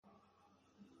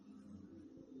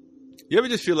You ever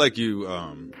just feel like you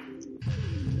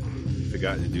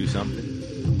forgot to do something?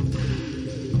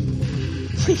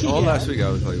 Like, all last week I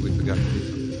was like, we forgot to do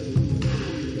something.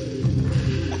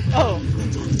 Oh,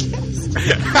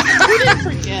 we didn't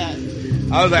forget.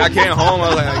 I was like, I came home. I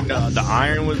was like, no, the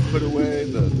iron was put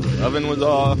away, the oven was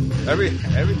off,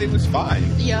 everything was fine.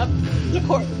 Yep, the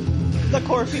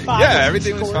Corfy box. Yeah,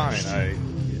 everything was fine.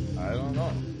 I don't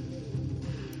know.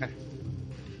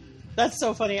 That's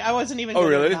so funny. I wasn't even Oh,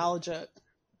 going really? to acknowledge it.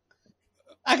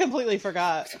 I completely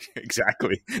forgot.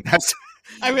 Exactly.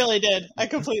 I really did. I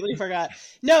completely forgot.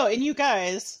 No, and you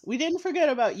guys, we didn't forget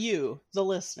about you, the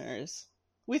listeners.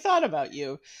 We thought about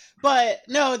you, but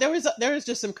no, there was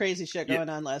just some crazy shit going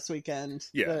on last weekend.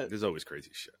 Yeah, there's always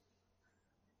crazy shit.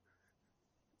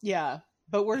 Yeah,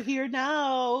 but we're here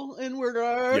now, and we're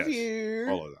not here.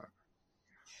 All of that.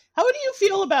 How do you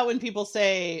feel about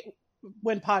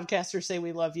when podcasters say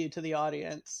 "we love you" to the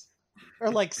audience, or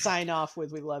like sign off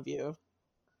with "we love you"?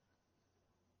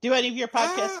 Do any of your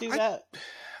podcasts do that?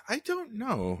 I don't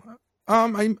know.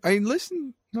 I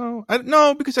listen. No,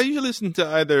 because I usually listen to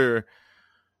either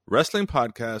wrestling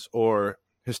podcasts or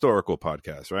historical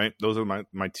podcasts. Right, those are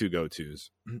my two go-tos.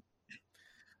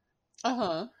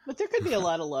 But there could be a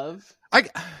lot of love.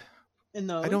 In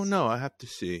those. I don't know. I have to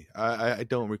see. I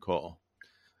don't recall.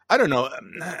 I don't know.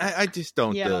 I just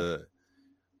don't. Yeah.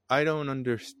 I don't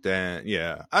understand.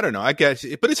 Yeah, I don't know. I guess,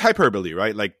 but it's hyperbole,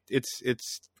 right? Like it's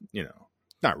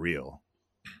not real.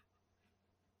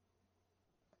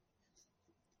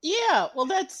 Yeah, well,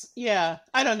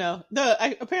 I don't know.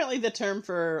 Apparently the term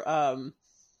for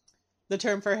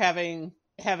having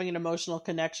an emotional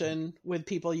connection with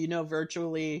people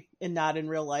virtually and not in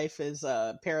real life is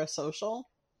parasocial.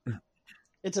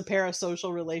 It's a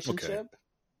parasocial relationship. Okay.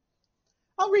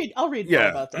 I'll read more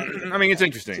about that. I mean, it's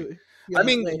interesting. I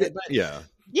mean, later,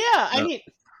 I mean,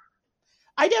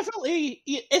 I definitely.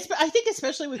 I think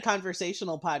especially with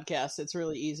conversational podcasts, it's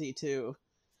really easy to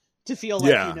feel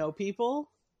like you know people.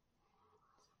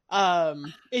 But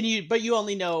you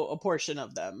only know a portion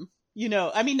of them.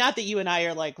 I mean, not that you and I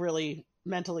are like really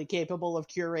mentally capable of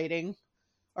curating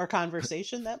our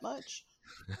conversation that much.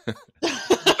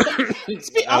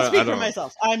 I'll speak for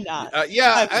myself. I'm not.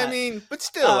 I mean, but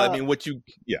still,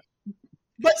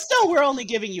 But still, we're only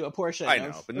giving you a portion. I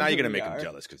know, but now you're going to make them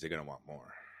jealous because they're going to want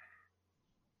more.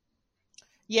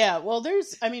 Yeah, well,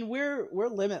 we're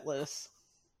limitless.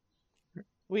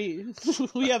 We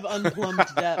have unplumbed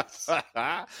depths.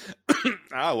 Why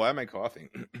am I coughing?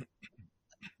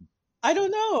 I don't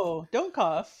know. Don't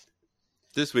cough.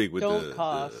 This week with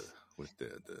the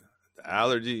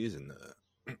allergies and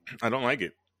I don't like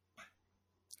it.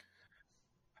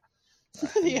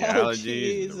 the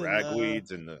allergies, and the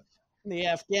ragweeds, and the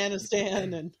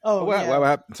Afghanistan, and what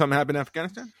happened? Something happened in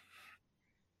Afghanistan?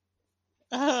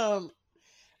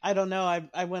 I don't know.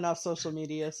 I went off social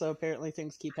media, so apparently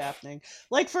things keep happening.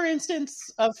 Like, for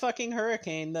instance, a fucking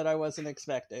hurricane that I wasn't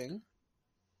expecting.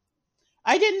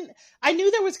 I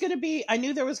knew there was going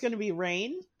to be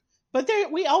rain, but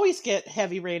we always get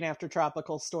heavy rain after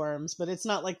tropical storms, but it's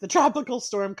not like the tropical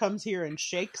storm comes here and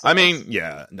shakes us. I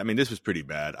mean, this was pretty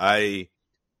bad. I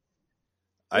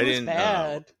didn't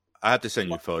bad. I have to send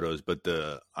you photos, but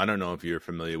I don't know if you're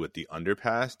familiar with the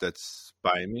underpass that's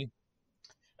by me.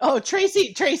 Oh,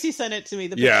 Tracy sent it to me.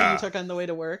 The picture you took on the way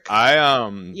to work.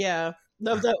 Yeah.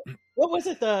 What was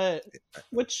it?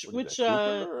 Which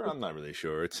I'm not really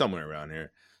sure. It's somewhere around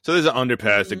here. So there's an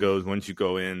underpass that goes once you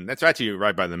go in. That's actually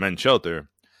right by the men's shelter.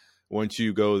 Once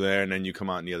you go there and then you come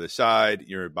out on the other side,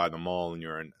 you're by the mall and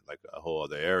you're in like a whole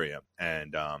other area.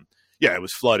 And it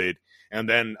was flooded. And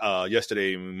then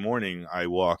yesterday morning, I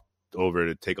walked over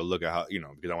to take a look at how,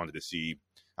 because I wanted to see.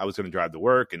 I was going to drive to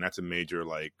work, and that's a major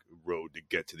like road to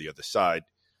get to the other side.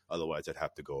 Otherwise, I'd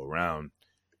have to go around.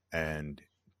 And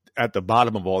at the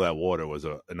bottom of all that water was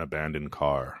an abandoned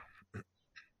car.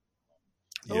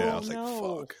 I was like,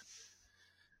 fuck.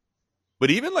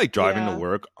 But even like driving to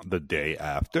work the day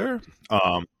after,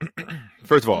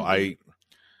 first of all, I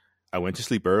went to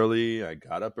sleep early. I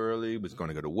got up early, was going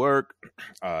to go to work.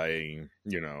 I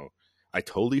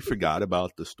totally forgot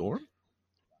about the storm.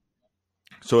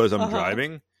 So as I'm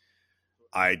driving,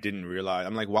 I didn't realize.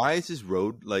 I'm like, why is this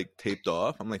road like taped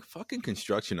off? I'm like, fucking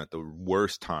construction at the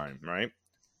worst time, right?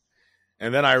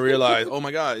 And then I realized, oh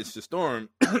my God, it's the storm.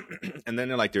 And then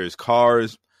there's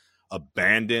cars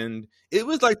abandoned. It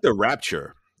was like the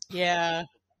Rapture. Yeah.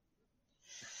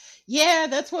 Yeah,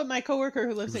 that's what my coworker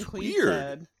who lives in Queens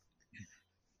said.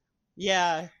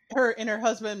 Yeah, her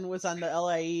husband was on the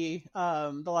LIE,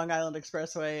 the Long Island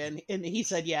Expressway, and he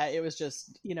said, it was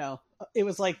just, it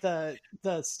was like the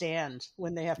stand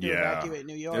when they have to evacuate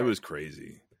New York. It was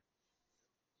crazy.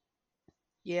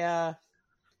 Yeah.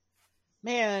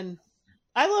 Man,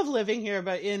 I love living here,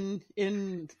 but in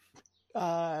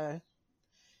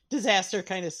disaster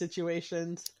kind of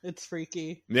situations, it's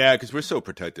freaky. Yeah, because we're so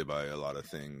protected by a lot of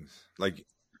things. Like,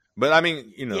 but I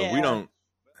mean, you know, we don't.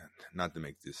 Not to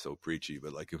make this so preachy,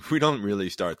 but like if we don't really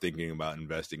start thinking about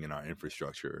investing in our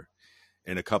infrastructure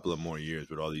in a couple of more years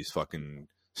with all these fucking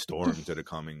storms that are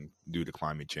coming due to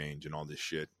climate change and all this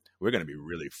shit, we're gonna be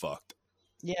really fucked.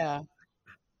 Yeah.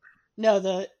 No,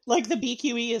 the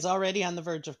BQE is already on the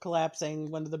verge of collapsing.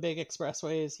 One of the big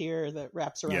expressways here that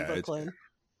wraps around Brooklyn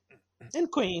and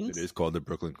Queens. It is called the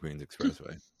Brooklyn Queens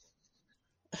Expressway.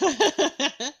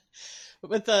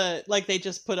 With they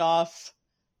just put off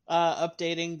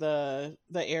updating the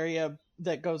area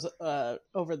that goes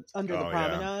over under the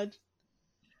promenade.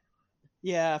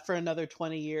 Yeah, for another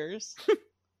 20 years.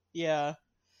 Yeah.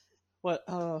 What?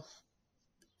 Oh.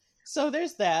 So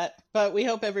there's that. But we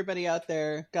hope everybody out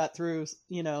there got through,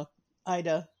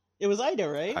 Ida. It was Ida,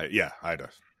 right? Ida.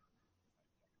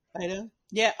 Ida?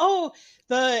 Yeah. Oh,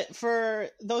 for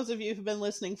those of you who've been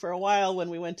listening for a while, when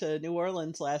we went to New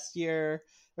Orleans last year,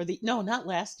 not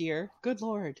last year. Good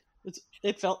Lord.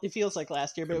 It feels like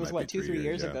last year, but it was 2-3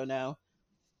 years ago now.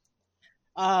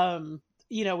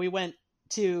 We went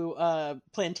to a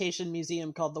plantation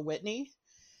museum called the Whitney,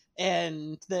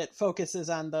 and that focuses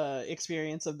on the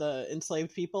experience of the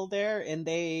enslaved people there, and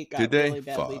they got really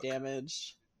badly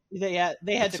damaged. They had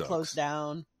to close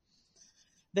down.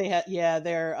 They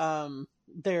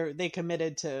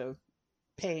committed to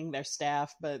paying their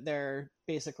staff, but they're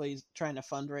basically trying to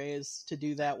fundraise to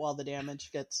do that while the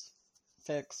damage gets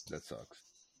fixed. That sucks.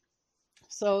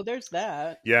 So there's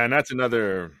that. Yeah, and that's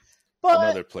another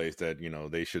place that,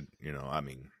 they should, I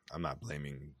mean, I'm not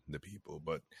blaming the people,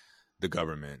 but the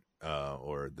government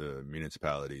or the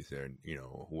municipalities there,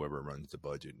 whoever runs the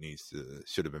budget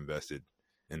should have invested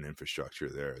in infrastructure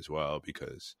there as well,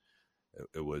 because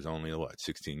it was only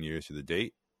 16 years to the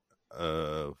date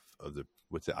of the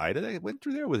Ida that went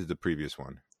through there, or was it the previous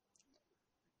one?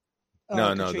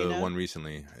 No, the one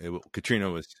recently. Katrina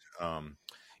was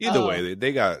either way,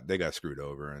 they got screwed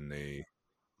over and they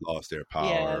lost their power.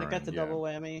 Yeah, they got the double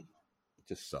whammy. It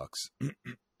just sucks.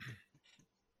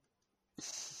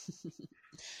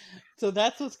 So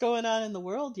that's what's going on in the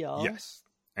world, y'all. Yes.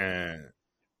 And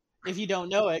if you don't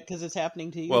know it, because it's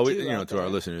happening to you, well, to our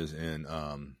listeners in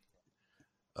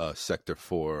Sector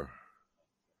 4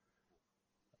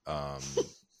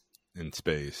 in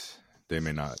space, they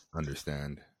may not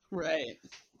understand. Right.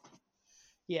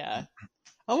 Yeah.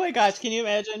 Oh my gosh, can you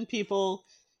imagine people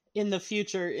in the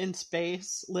future in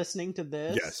space listening to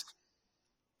this? Yes.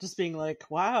 Just being like,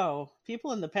 wow,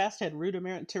 people in the past had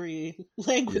rudimentary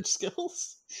language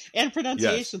skills and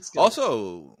pronunciation skills.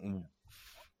 Also,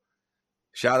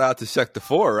 shout out to Sector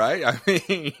 4, right? I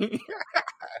mean...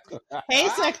 Hey,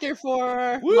 Sector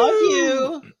 4. Woo! Love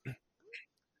you.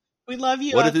 We love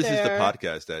you. What if this is the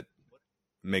podcast that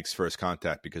makes first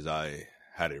contact because I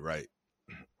had it right?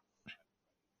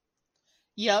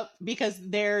 Yep, because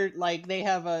they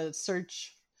have a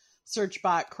search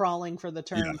bot crawling for the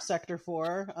term Sector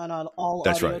 4 on all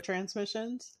audio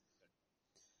transmissions.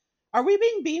 Are we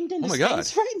being beamed into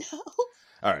space right now?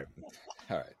 All right.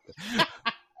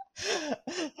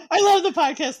 I love the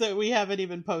podcast that we haven't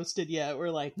even posted yet.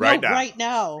 We're like, right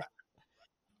now.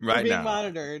 We're being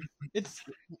monitored. It's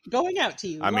going out to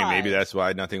you. I mean, maybe that's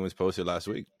why nothing was posted last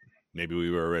week. Maybe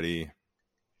we were already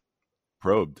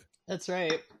probed. That's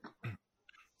right.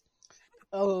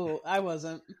 Oh, I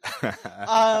wasn't.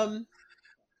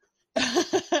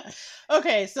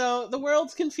 Okay, so the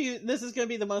world's confused. This is going to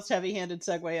be the most heavy-handed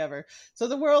segue ever. So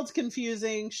the world's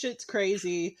confusing. Shit's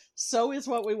crazy. So is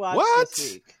what we watched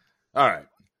this week. All right.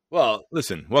 Well,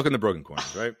 listen. Welcome to Broken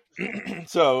Coins, right?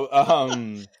 So,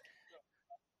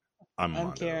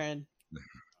 I'm Karen.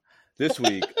 This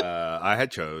week, I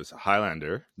had chose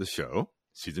Highlander, the show,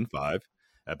 season 5,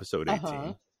 episode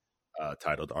 18,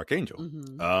 titled Archangel.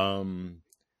 Mm-hmm.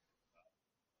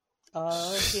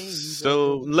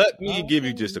 So let me give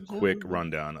you just a quick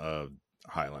rundown of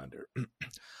Highlander.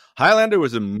 Highlander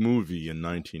was a movie in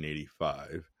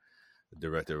 1985,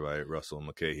 directed by Russell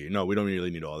Mulcahy. No, we don't really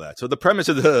need all that. So the premise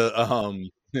of the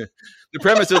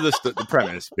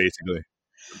premise basically.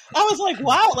 I was like,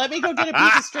 wow, let me go get a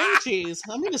piece of string cheese.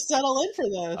 I'm going to settle in for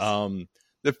this.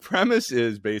 The premise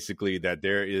is basically that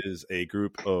there is a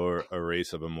group or a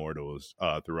race of immortals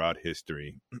throughout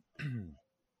history.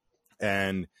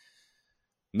 And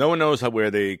no one knows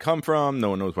where they come from.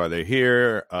 No one knows why they're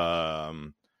here.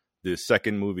 The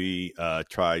second movie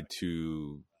tried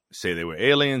to say they were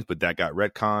aliens, but that got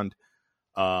retconned.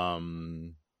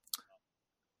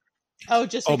 Oh,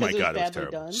 just because my God, it was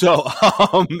badly done. So,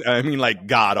 I mean, like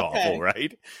god awful,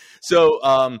 right?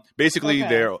 So, basically,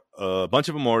 they're a bunch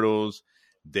of immortals.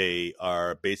 They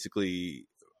are basically,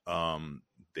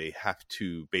 they have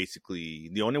to basically,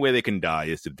 the only way they can die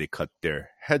is if they cut their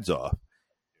heads off.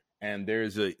 And there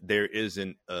is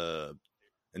an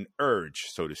urge,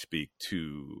 so to speak,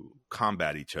 to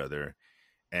combat each other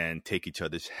and take each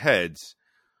other's heads.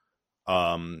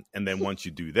 And then once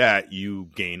you do that,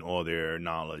 you gain all their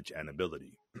knowledge and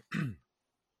ability.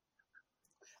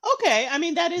 Okay, I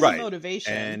mean that is a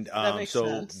motivation, and that makes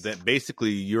sense. That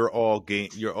basically you're all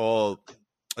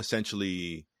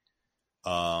essentially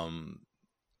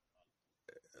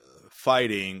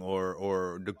fighting,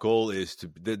 or the goal is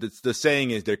to. The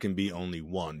saying is there can be only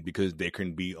one, because there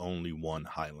can be only one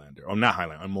Highlander, or not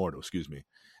Highlander, immortal. Excuse me.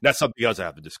 That's something else I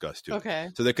have to discuss too. Okay.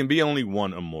 So there can be only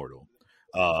one immortal.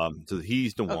 So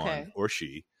he's the one, or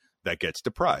she, that gets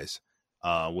the prize,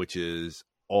 which is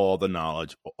all the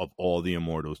knowledge of all the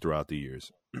immortals throughout the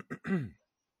years.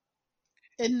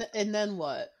 And then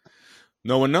what?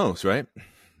 No one knows, right?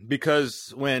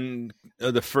 Because when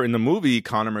in the movie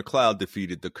Connor McLeod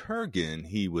defeated the Kurgan,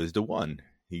 he was the one.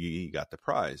 He got the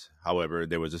prize. However,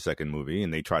 there was a second movie,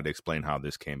 and they tried to explain how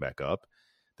this came back up.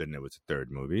 Then there was a third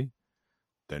movie.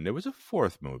 Then there was a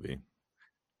fourth movie.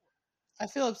 I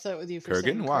feel upset with you for Kurgan?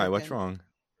 saying Why? Kurgan. What's wrong?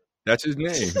 That's his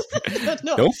name.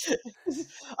 No. Nope.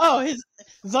 Oh,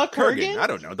 the Kurgan? I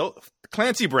don't know.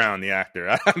 Clancy Brown, the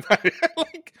actor.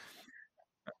 Like,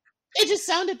 it just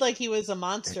sounded like he was a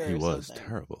monster. He was something.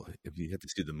 terrible. If you had to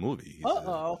see the movie, he's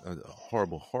a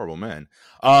horrible, horrible man.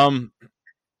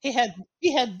 He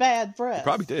had bad breath. He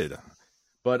probably did.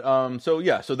 But so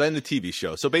then the TV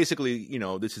show. So basically,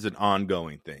 this is an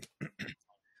ongoing thing.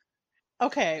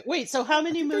 Okay, wait. So how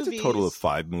many movies? There's a total of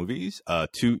 5 movies,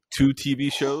 two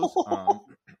TV shows.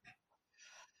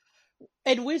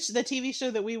 And the TV show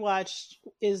that we watched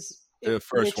is the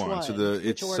first one. one? So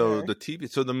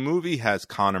the movie has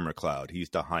Connor McLeod. He's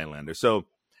the Highlander. So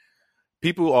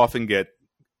people often get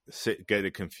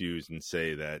it confused and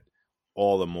say that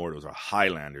all immortals are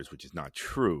Highlanders, which is not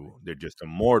true. They're just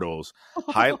immortals.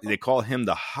 They call him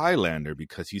the Highlander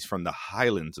because he's from the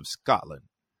Highlands of Scotland.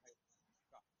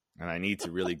 And I need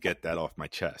to really get that off my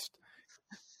chest.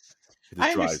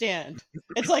 I understand.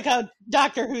 It's like how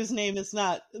Doctor Who's name is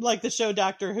not, like the show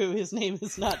Doctor Who, his name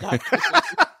is not Doctor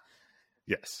Who.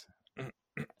 Yes.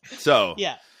 So,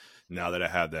 yeah. Now that I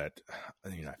have that, I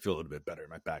feel a little bit better.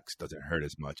 My back doesn't hurt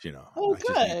as much, Oh, I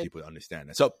just need people to understand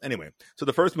that. So, anyway,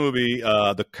 the first movie,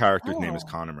 the character's name is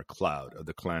Connor McLeod, of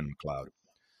the Clan McLeod.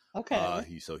 Okay.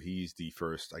 He's the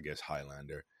first, I guess,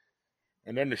 Highlander.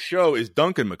 And then the show is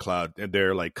Duncan McLeod, and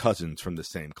they're like cousins from the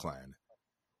same clan.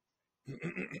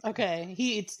 Okay,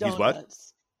 he eats donuts. He's what?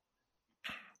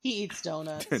 He eats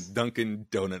donuts. Duncan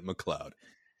Donut McLeod.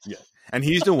 Yeah. And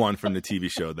he's the one from the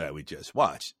TV show that we just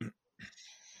watched.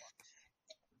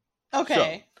 Okay.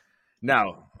 So,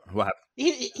 now, what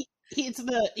happened? He's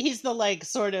the like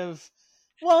sort of,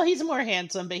 well, he's more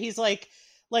handsome, but he's like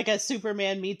a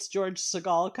Superman meets George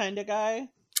Segal kind of guy.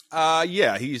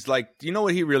 Yeah, he's like, you know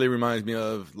what he really reminds me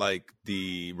of? Like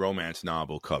the romance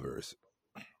novel covers.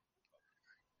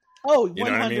 Oh, 100%. You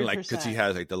know what I mean? Like, because he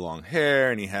has like the long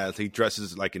hair and he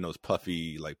dresses like in those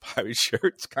puffy like pirate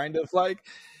shirts, kind of like.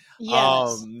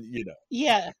 Yes.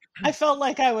 Yeah, I felt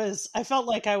like I was,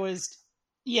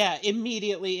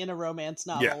 immediately in a romance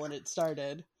novel when it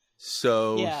started.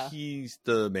 So he's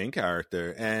the main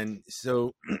character, and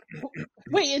so.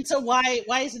 Wait, and so why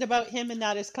is it about him and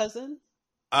not his cousin?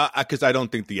 Because I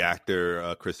don't think the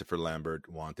actor Christopher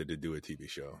Lambert wanted to do a TV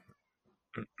show.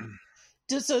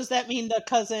 So does that mean the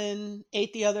cousin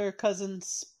ate the other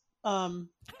cousin's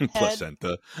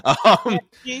placenta?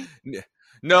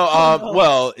 No.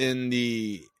 Well, in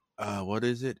the what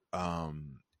is it?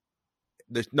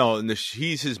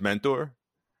 He's his mentor.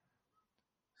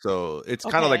 So it's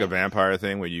kind of like a vampire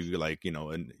thing where you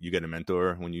and you get a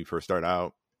mentor when you first start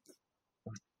out.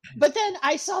 But then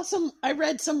I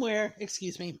read somewhere,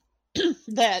 excuse me,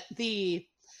 that the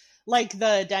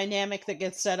dynamic that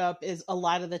gets set up is a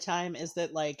lot of the time is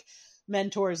that like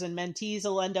mentors and mentees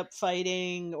will end up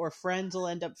fighting, or friends will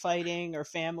end up fighting, or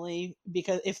family,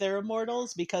 because if they're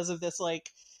immortals, because of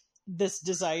this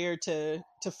desire to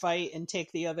fight and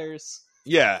take the others.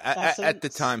 Yeah, at the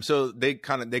time. So they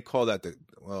call that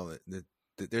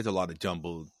there's a lot of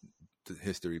jumbled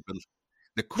history, but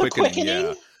the quickening.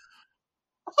 Yeah.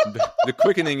 The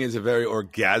quickening is a very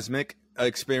orgasmic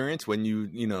experience when you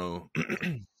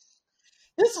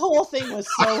This whole thing was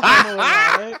so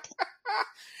homoerotic.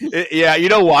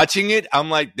 Yeah, watching it, I'm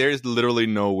like, there's literally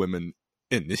no women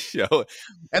in this show,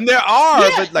 and there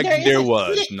are, but like there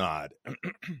was not.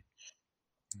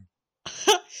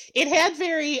 It had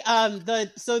very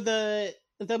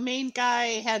the main guy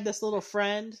had this little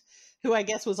friend who I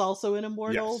guess was also an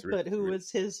immortal, yes, but who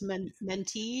was his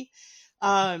mentee.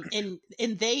 And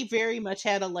they very much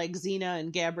had a like Xena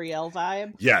and Gabrielle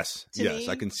vibe. Yes, yes, me.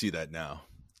 I can see that now.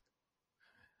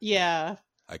 Yeah,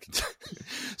 I can.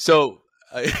 So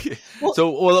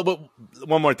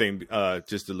one more thing,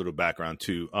 just a little background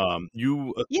too.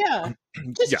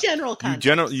 General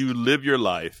context. You live your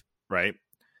life, right?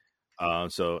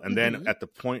 And then at the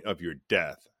point of your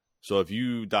death, so if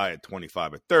you die at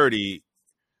 25 or 30,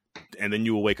 and then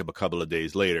you will wake up a couple of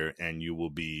days later, and you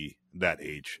will be that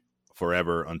age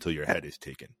forever until your head is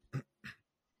taken.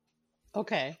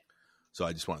 Okay. So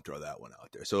I just want to throw that one out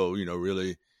there. So,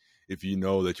 really, if you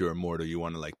know that you're immortal, you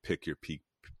want to like pick your peak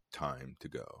time to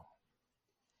go.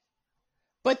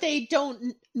 But they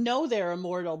don't know they're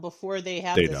immortal before they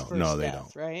have this first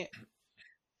death, right?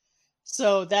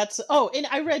 So that's and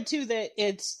I read too that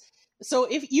it's so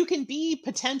if you can be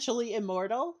potentially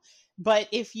immortal, but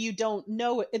if you don't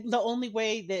know it, the only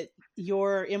way that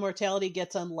your immortality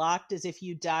gets unlocked is if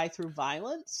you die through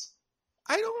violence.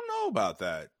 I don't know about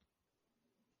that.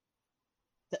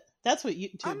 That's what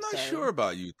YouTube I'm not said. sure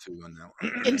about YouTube on that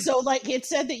one. And so like it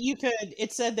said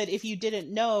that if you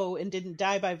didn't know and didn't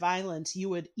die by violence, you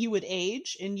would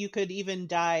age, and you could even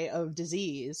die of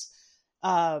disease.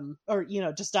 Or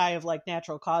just die of like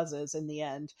natural causes in the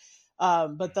end.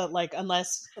 But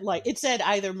unless like it said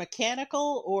either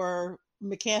mechanical,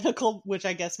 which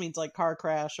I guess means like car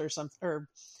crash or something. Or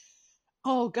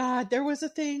oh god, there was a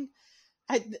thing.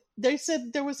 They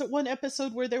said there was one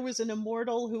episode where there was an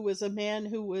immortal who was a man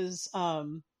who was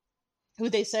who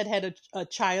they said had a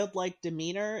childlike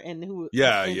demeanor and who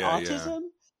autism.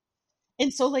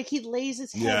 And so like he lays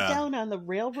his head down on the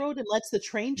railroad and lets the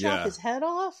train chop his head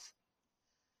off.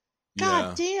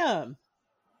 God damn.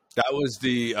 That was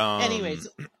the anyways,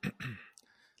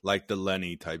 like the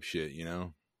Lenny type shit,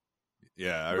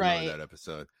 Yeah, I remember that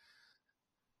episode.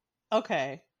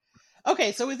 Okay,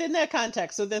 so within that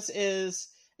context, so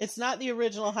it's not the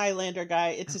original Highlander guy,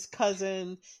 it's his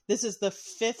cousin. This is the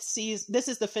 5th season. This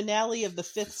is the finale of the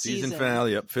 5th season.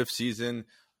 Finale, 5th season.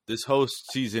 This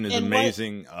host season is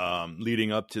amazing.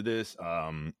 Leading up to this,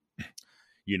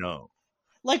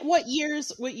 like what years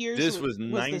this was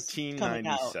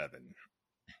 1997.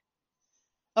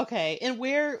 Okay, and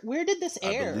where did this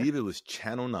air? I believe it was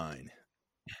Channel 9,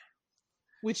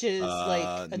 which is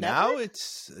like now network?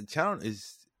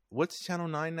 It's what's Channel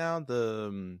 9 now? I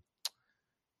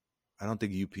don't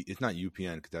think it's not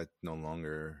UPN because that's no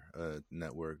longer a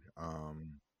network.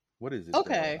 What is it?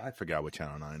 Okay, I forgot what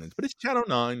Channel 9 is, but it's Channel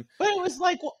 9. But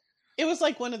it was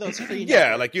like one of those free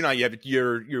networks. Like you have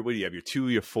your what do you have, your 2,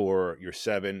 your 4, your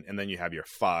 7, and then you have your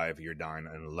 5, your 9,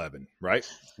 and 11, right?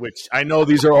 Which I know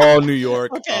these are all New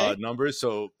York numbers.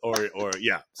 So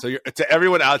so you're, to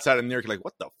everyone outside of New York, like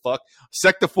what the fuck?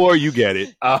 Sector 4, you get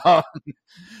it.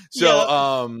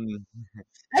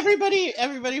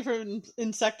 Everybody from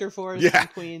in Sector 4 is in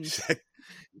Queens.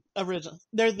 Original,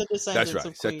 they're the descendants. That's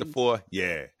right. Of Sector Queens. 4,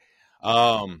 yeah.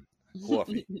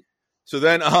 Coffee. So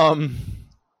then,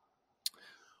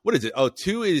 what is it?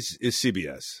 2 is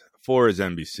CBS, 4 is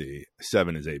NBC,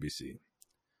 7 is ABC.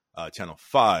 Channel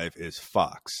 5 is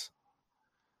Fox.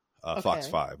 Fox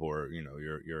 5, or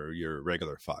your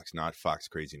regular Fox, not Fox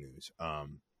Crazy News.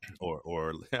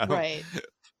 Or right.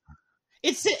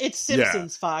 It's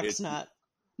Simpsons Fox, not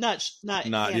Fox.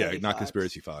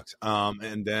 Conspiracy Fox.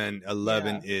 And then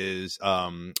 11 is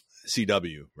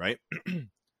CW, right?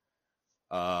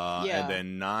 And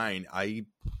then 9, I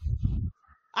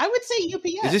would say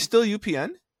UPN. Is it still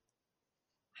UPN?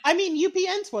 I mean,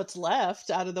 UPN's what's left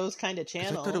out of those kind of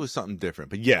channels. I thought it was something different,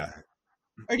 but yeah.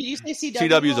 Or did you say CW?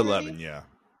 CW's 11, yeah.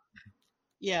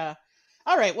 Yeah.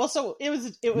 All right. Well, so it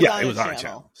was on a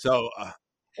channel. So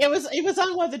it was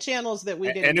on one of the channels that we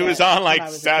didn't. And it was on like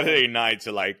Saturday nights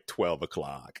at like 12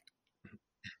 o'clock.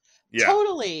 Yeah.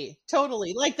 Totally.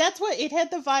 Like that's what it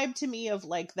had the vibe to me of,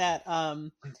 like that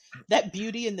that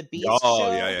Beauty and the Beast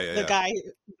show. Yeah. The guy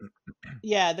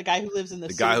the guy who lives in the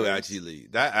guy who actually,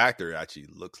 that actor actually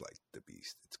looks like the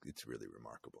Beast. It's really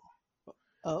remarkable.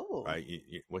 Oh. Right?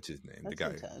 What's his name? That's the guy.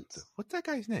 Intense. What's that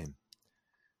guy's name?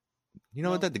 You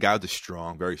know what? The guy with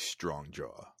the very strong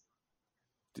jaw.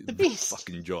 The Beast.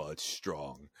 Fucking jaw. It's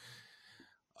strong.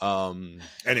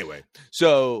 Anyway,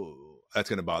 so that's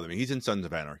gonna bother me. He's in Sons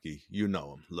of Anarchy. You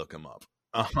know him. Look him up.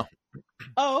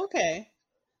 Oh, okay.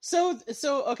 So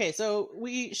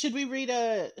should we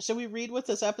read what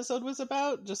this episode was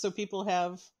about, just so people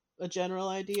have a general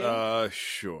idea?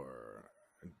 Sure.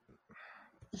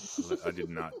 I did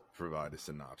not provide a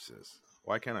synopsis.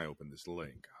 Why can't I open this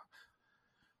link?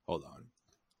 Hold on.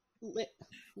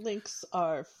 Links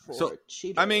are for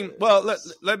cheaters. I mean, well,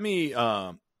 let me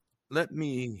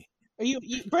You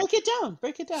break it down.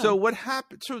 So what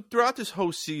happened? So throughout this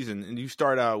whole season, and you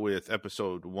start out with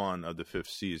episode 1 of the 5th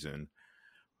season,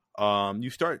 you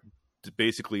start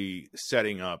basically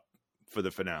setting up for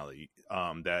the finale.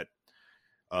 That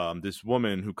this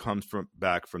woman who comes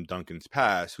back from Duncan's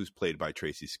past, who's played by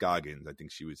Tracy Scoggins, I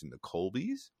think she was in the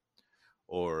Colbys,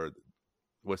 or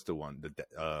what's the one, the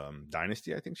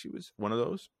Dynasty? I think she was one of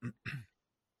those.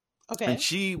 Okay, and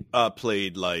she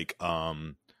played like a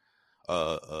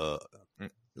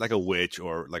witch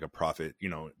or like a prophet,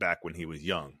 back when he was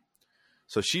young.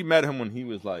 So she met him when he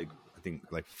was like, I think,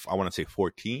 like, I want to say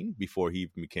 14, before he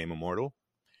became immortal.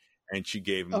 And she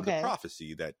gave him the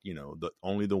prophecy that,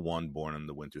 only the one born on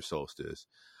the winter solstice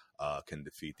can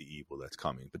defeat the evil that's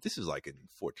coming. But this is like in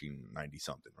 1490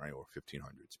 something, right? Or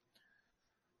 1500s.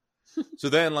 So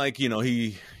then, like,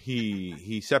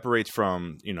 he separates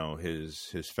from,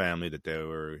 his family, that they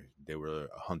were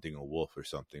hunting a wolf or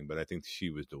something. But I think she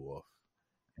was the wolf.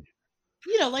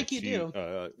 Like you do.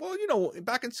 Well,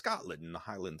 back in Scotland, in the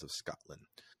Highlands of Scotland.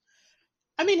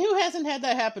 I mean, who hasn't had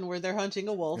that happen where they're hunting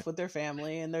a wolf with their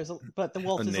family, and but the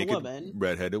wolf is a woman,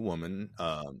 redheaded woman,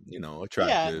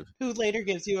 attractive, who later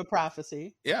gives you a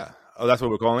prophecy. Yeah. Oh, that's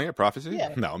what we're calling it, prophecy.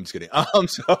 Yeah. No, I'm just kidding.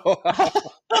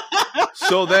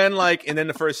 So then, like, and then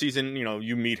the first season,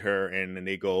 you meet her, and then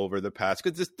they go over the past,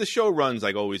 because the show runs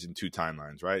like always in 2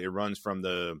 timelines, right? It runs from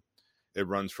the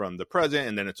present,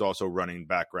 and then it's also running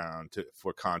background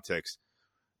for context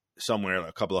somewhere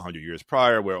a couple of hundred years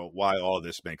prior, why all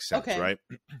this makes sense, right?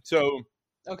 So,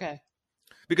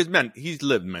 because he's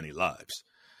lived many lives.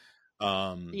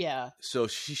 Yeah. So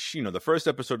she, the first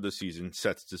episode of the season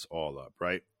sets this all up,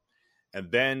 right?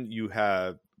 And then you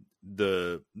have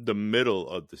the middle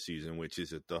of the season, which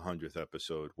is at the 100th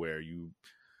episode, where you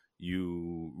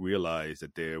realize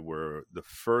that there were the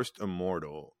first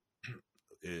immortal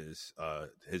is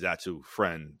his actual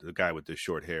friend, the guy with the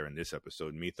short hair in this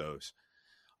episode, Mythos.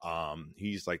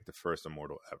 He's like the first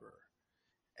immortal ever.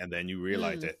 And then you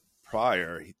realize that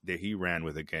prior that he ran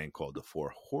with a gang called the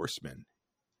Four Horsemen.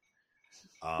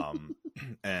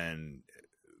 And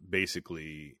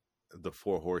basically the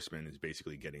Four Horsemen is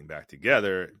basically getting back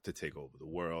together to take over the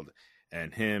world.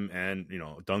 And him and,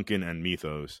 Duncan and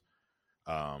Mythos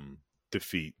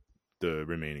defeat the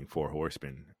remaining Four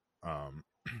Horsemen.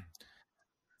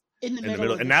 In the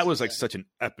middle. And that was like such an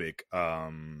epic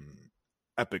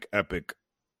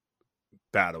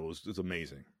battle. It was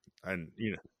amazing. And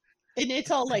and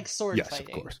it's all like sword fighting.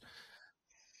 Yes, of course,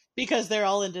 because they're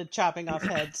all into chopping off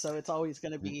heads, so it's always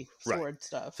going to be sword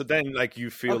stuff. So then, like, you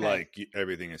feel like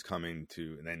everything is coming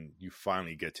to, and then you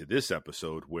finally get to this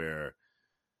episode where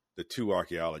the 2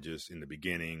 archaeologists in the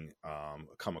beginning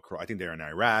come across, I think they're in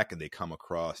Iraq, and they come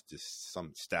across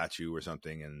some statue or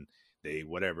something, and they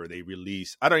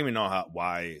release, I don't even know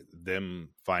why them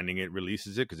finding it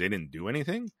releases it, because they didn't do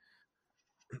anything.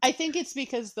 I think it's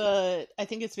because the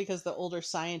older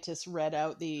scientist read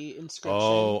out the inscription.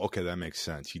 Oh, okay, that makes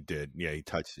sense. He did. Yeah, he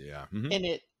touched it. Yeah. Mm-hmm. And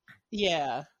it,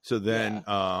 yeah. So then,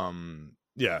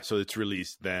 so it's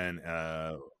released then.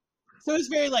 So it's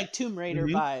very like Tomb Raider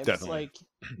vibes. Definitely. Like,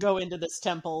 go into this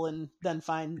temple and then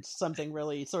find something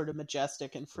really sort of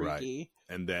majestic and freaky.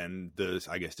 Right. And then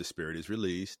I guess the spirit is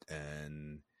released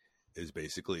and is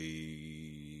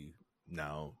basically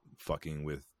now fucking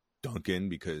with Duncan,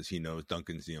 because he knows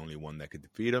Duncan's the only one that could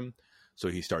defeat him. So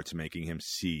he starts making him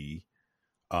see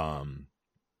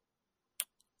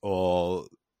all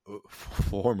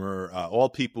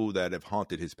people that have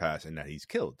haunted his past and that he's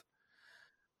killed.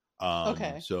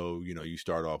 So you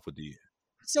start off with the.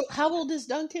 So how old is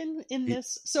Duncan in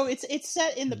this? So it's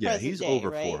set in the present day, he's over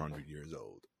right? 400 years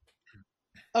old.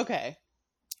 Okay.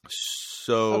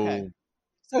 So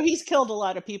he's killed a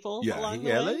lot of people. Along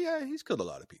the way? Yeah, he's killed a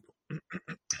lot of people.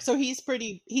 So he's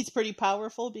pretty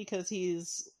powerful, because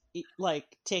he's like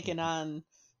taken on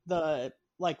their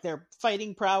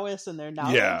fighting prowess and their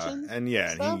knowledge. And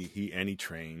he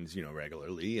trains,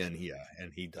 regularly, and he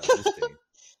does his thing.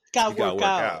 Gotta work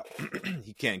out.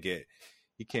 he can't get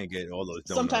all those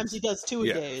donuts. Sometimes he does 2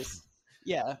 a days.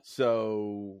 Yeah.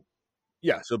 So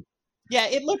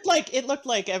it looked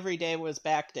like every day was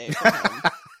back day for him.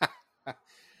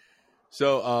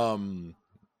 So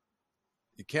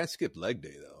you can't skip leg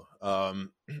day though.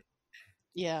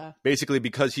 Yeah. Basically,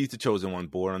 because he's the chosen one,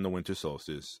 born on the winter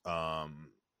solstice,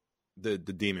 the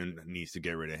demon needs to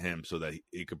get rid of him so that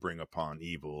he could bring upon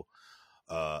evil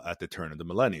at the turn of the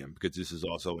millennium, because this is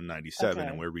also in 97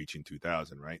 and we're reaching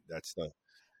 2000, right? That's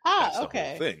That's the okay.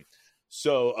 whole thing.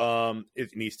 So it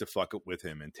needs to fuck up with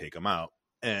him and take him out.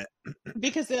 And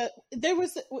because it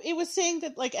was saying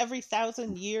that like every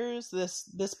 1,000 years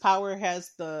this power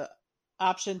has the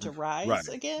option to rise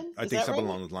again. I think something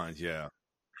along those lines. Yeah.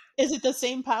 Is it the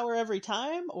same power every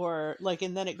time, or like,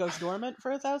 and then it goes dormant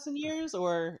for 1,000 years,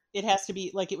 or it has to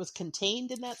be like it was contained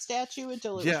in that statue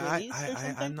until it was released? or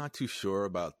something? I'm not too sure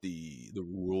about the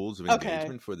rules of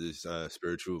engagement for this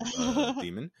spiritual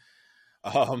demon.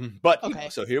 But you know,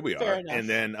 so here we are, and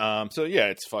then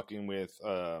it's fucking with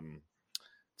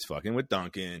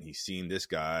Duncan. He's seeing this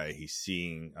guy. He's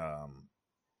seeing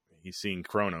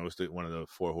Kronos, one of the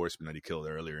 4 horsemen that he killed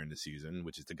earlier in the season,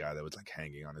 which is the guy that was like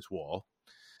hanging on his wall.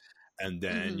 And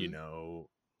then, you know,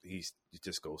 he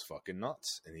just goes fucking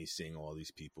nuts, and he's seeing all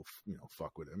these people, you know,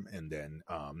 fuck with him. And then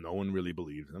no one really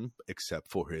believes him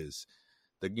except for his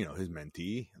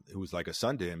mentee, who was like a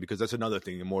son to him, because that's another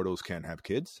thing. Immortals can't have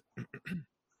kids.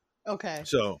 Okay.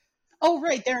 So. Oh,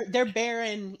 right. They're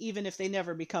barren even if they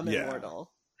never become immortal.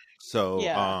 So,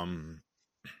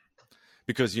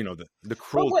 because, you know, the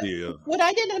cruelty of what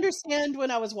I didn't understand when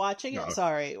I was watching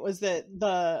it, was that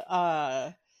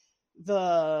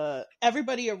the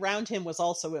everybody around him was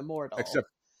also immortal. Except,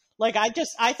 like,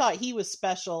 I thought he was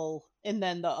special, and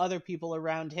then the other people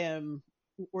around him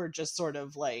were just sort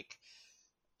of like,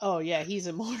 oh yeah, he's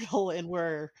immortal, and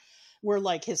we're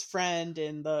like his friend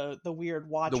and the weird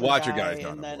Watcher. The Watcher guy is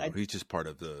not immortal. He's just part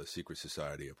of the secret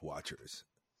society of Watchers.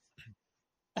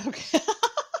 Okay.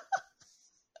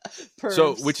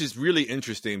 So, which is really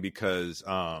interesting because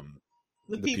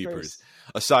the Peepers.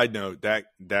 A side note that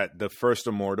the first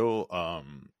immortal,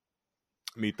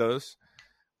 Mythos,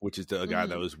 which is the guy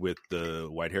that was with the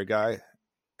white hair guy,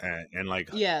 and like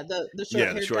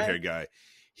the short haired guy.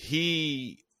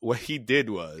 What he did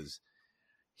was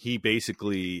he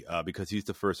basically because he's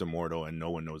the first immortal and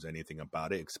no one knows anything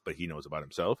about it, but he knows about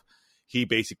himself. He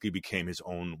basically became his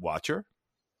own Watcher,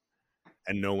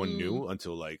 and no one knew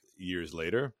until like years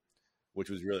later. Which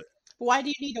was really... Why do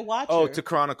you need a Watcher? Oh, to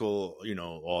chronicle, you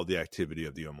know, all the activity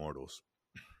of the Immortals.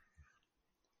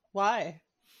 Why?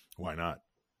 Why not?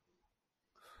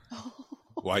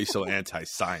 Why are you so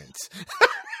anti-science?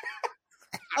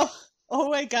 Oh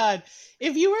my God.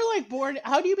 If you were like born...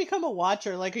 How do you become a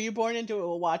Watcher? Like, are you born into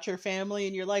a Watcher family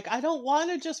and you're like, I don't want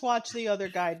to just watch the other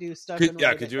guy do stuff?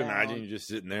 Could you imagine you just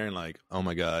sitting there and like, oh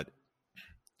my God.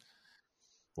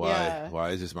 Why? Yeah. Why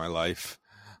is this my life?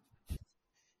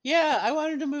 Yeah, I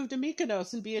wanted to move to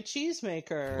Mykonos and be a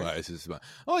cheesemaker. Why is this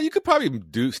you could probably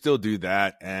still do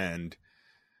that and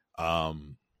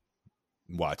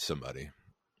watch somebody.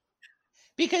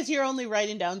 Because you're only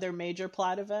writing down their major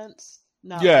plot events.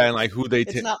 No. Yeah, and like who they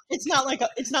take. It's not like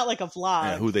a vlog.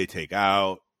 Yeah, who they take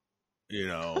out, you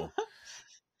know.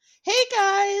 Hey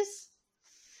guys,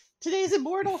 today's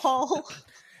Immortal Haul.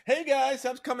 Hey guys,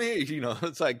 I'm coming here. You know,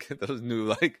 it's like those new,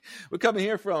 like, we're coming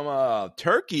here from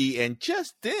Turkey, and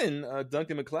just then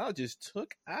Duncan MacLeod just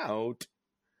took out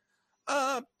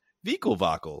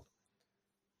Vico-Vacal.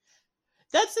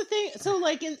 That's the thing. So,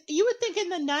 like, you would think in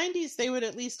the 90s they would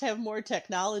at least have more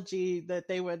technology, that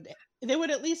they would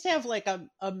at least have like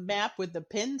a map with the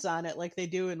pins on it, like they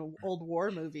do in old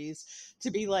war movies,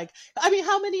 to be like, I mean,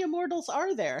 how many immortals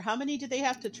are there? How many do they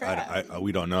have to track?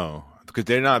 We don't know, because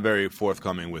they're not very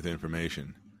forthcoming with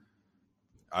information.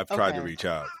 I've tried to reach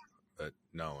out, but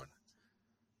no one.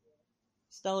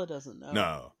 Stella doesn't know.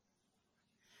 No.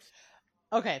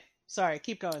 Okay. Sorry,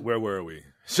 keep going. Where were we?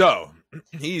 So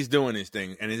he's doing his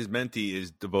thing, and his mentee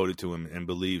is devoted to him and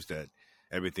believes that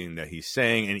everything that he's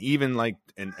saying, and even like,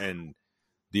 and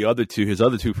his other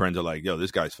two friends are like, yo,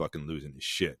 this guy's fucking losing his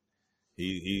shit.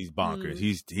 He's bonkers.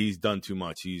 He's done too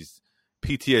much. He's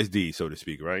PTSD, so to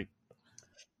speak, right?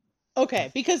 Okay,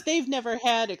 because they've never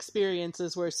had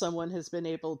experiences where someone has been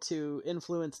able to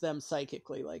influence them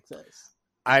psychically like this.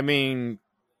 I mean,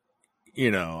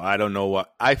 you know, I don't know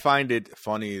what... I find it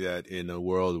funny that in a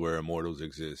world where immortals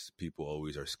exist, people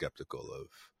always are skeptical of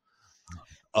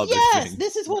other things.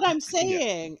 This is what I'm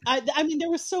saying. Yeah. I mean, there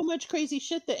was so much crazy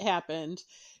shit that happened.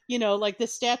 You know, like the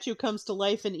statue comes to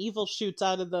life and evil shoots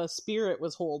out of the spear it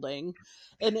was holding.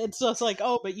 And it's just like,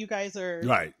 oh, but you guys are...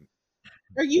 Right.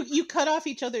 Or you cut off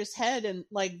each other's head, and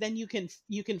like then you can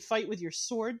fight with your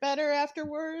sword better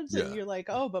afterwards. And you're like,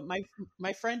 oh, but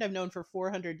my friend I've known for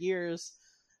 400 years...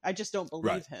 I just don't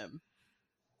believe him.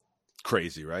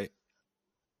 Crazy, right?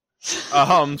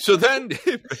 So then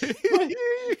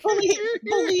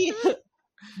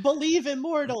believe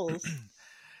immortals.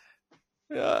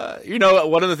 You know,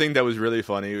 one of the things that was really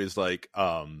funny was like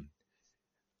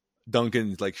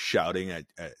Duncan's like shouting at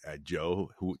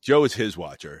Joe. Joe is his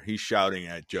Watcher. He's shouting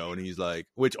at Joe, and he's like,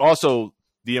 which also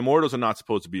the Immortals are not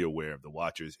supposed to be aware of the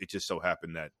Watchers. It just so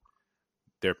happened that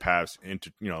their paths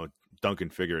Duncan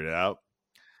figured it out.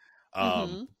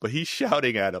 But he's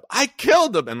shouting at him, "I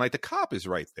killed him!" And like the cop is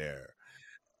right there.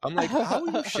 I'm like, how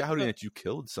are you shouting that you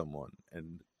killed someone?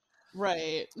 And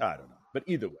right, I don't know. But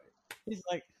either way, he's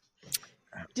like,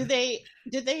 did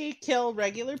they kill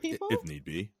regular people if need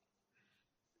be?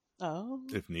 Oh,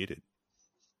 if needed.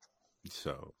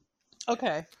 So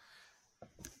okay.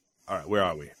 All right, where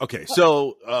are we? Okay,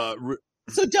 so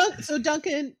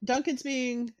Duncan's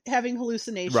having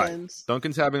hallucinations. Right.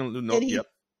 Duncan's having yep.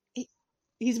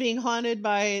 He's being haunted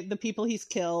by the people he's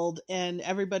killed, and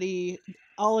everybody,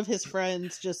 all of his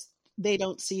friends, just they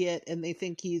don't see it and they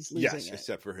think he's losing it. Yes,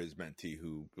 except for his mentee,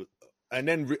 and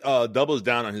then doubles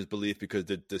down on his belief because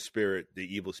the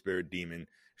evil spirit demon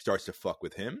starts to fuck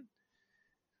with him.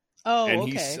 Oh, and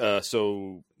okay. He's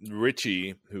so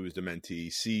Richie, who's the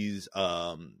mentee, sees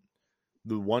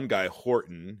the one guy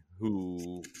Horton,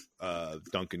 who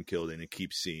Duncan killed, and it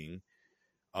keeps seeing.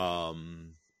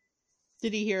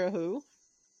 Did he hear a who?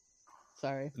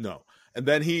 Sorry. No. And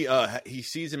then he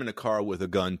sees him in a car with a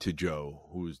gun to Joe,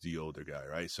 who's the older guy,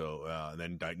 right? So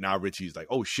then now Richie's like,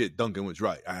 oh shit, Duncan was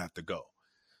right. I have to go.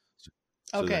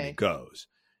 So then he goes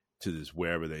to this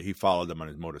wherever he followed them on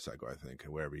his motorcycle, I think,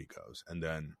 wherever he goes. And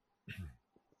then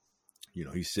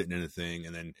he's sitting in a thing,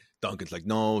 and then Duncan's like,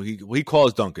 no, he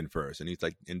calls Duncan first, and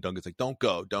Duncan's like, don't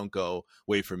go,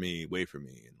 wait for me,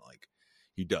 and like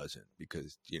he doesn't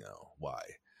because why?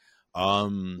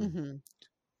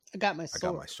 I got my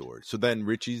sword. So then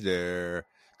Richie's there,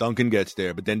 Duncan gets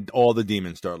there, but then all the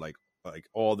demons start like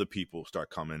all the people start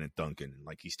coming at Duncan, and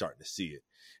like he's starting to see it,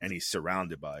 and he's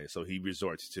surrounded by it. So he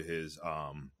resorts to his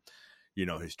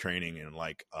his training and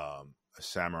like a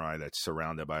samurai that's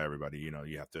surrounded by everybody.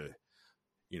 You have to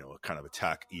kind of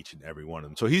attack each and every one of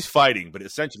them. So he's fighting, but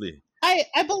essentially I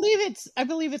believe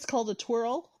it's called a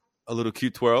twirl. A little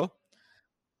cute twirl?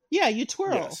 Yeah, you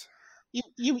twirl. Yes.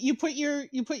 You put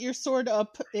your sword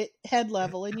up at head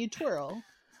level and you twirl.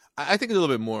 I think it's a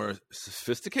little bit more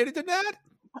sophisticated than that.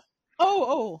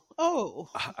 Oh.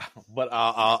 But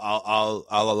I'll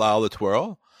allow the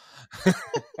twirl.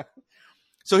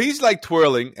 So he's like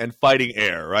twirling and fighting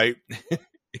air, right?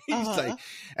 He's like,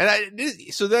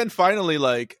 so then finally,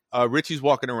 like Richie's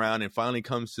walking around and finally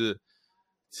comes to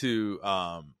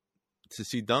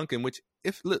see Duncan. Which,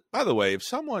 by the way, if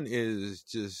someone is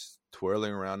just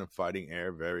twirling around and fighting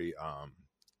air very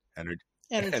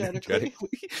energetically,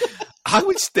 I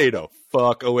would stay the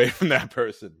fuck away from that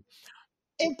person.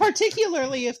 And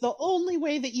particularly if the only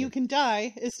way that you can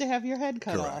die is to have your head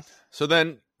cut off. So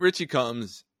then Richie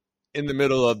comes in the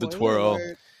middle of the twirl,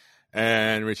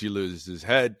 and Richie loses his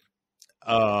head.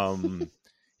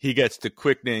 He gets the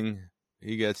quickening.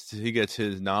 He gets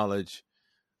his knowledge,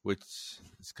 which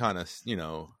is kind of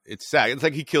it's sad. It's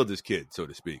like he killed his kid, so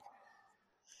to speak.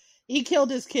 He killed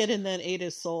his kid and then ate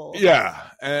his soul. Yeah,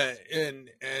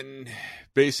 and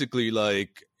basically,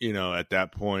 like at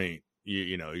that point,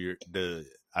 you're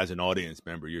as an audience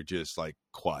member, you're just like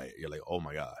quiet. You're like, oh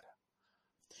my god.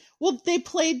 Well, they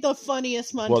played the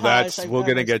funniest montage. Well, we're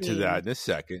gonna get to that in a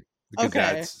second because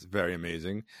that's very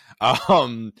amazing.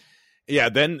 Yeah.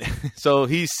 Then so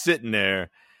he's sitting there,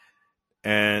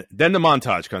 and then the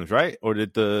montage comes, right? Or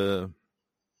did the?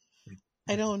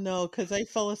 I don't know because I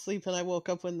fell asleep and I woke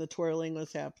up when the twirling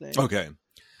was happening. Okay,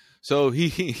 so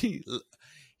he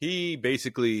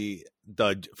basically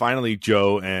finally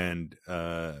Joe and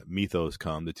Mythos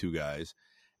come, the two guys,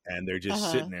 and they're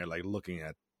just sitting there like looking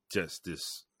at just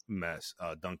this mess.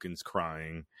 Duncan's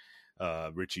crying.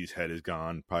 Richie's head is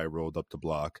gone, probably rolled up the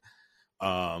block.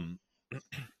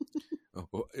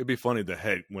 It'd be funny if the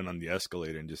head went on the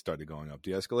escalator and just started going up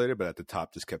the escalator, but at the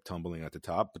top just kept tumbling at the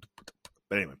top.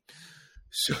 But anyway.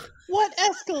 So, what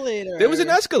escalator? There was an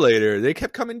escalator. They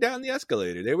kept coming down the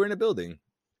escalator. They were in a building.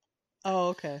 Oh,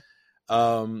 okay.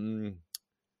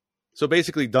 So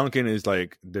basically Duncan is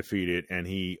like defeated and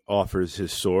he offers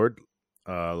his sword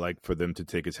like for them to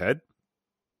take his head.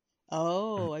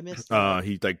 Oh, I missed that.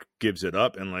 He like gives it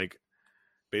up and like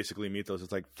basically Mythos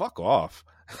is like, fuck off.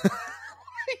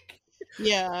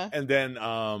 Yeah. And then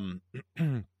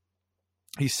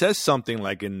he says something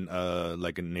like in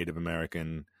Native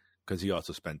American, because he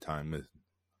also spent time with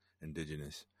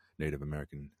indigenous Native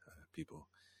American people.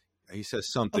 He says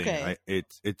something. Okay.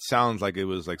 It sounds like it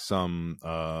was like some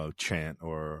chant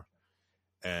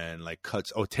and like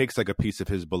takes like a piece of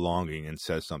his belonging and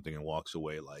says something and walks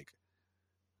away like,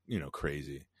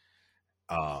 crazy.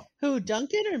 Who,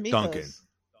 Duncan or Mythos? Duncan.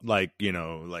 Like,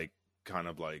 like kind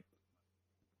of like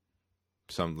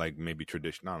some like maybe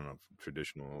traditional. I don't know,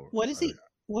 traditional. What is he?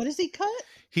 What does he cut?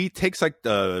 He takes like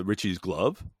Richie's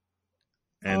glove,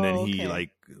 and then he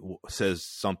like says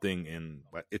something in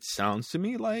what it sounds to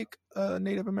me like a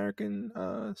Native American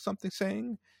something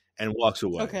saying, and walks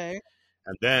away. Okay.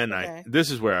 And then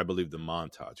this is where I believe the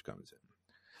montage comes in.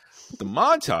 The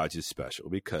montage is special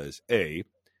because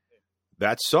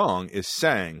that song is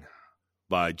sang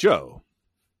by Joe,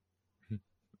 the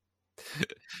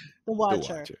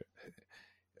Watcher.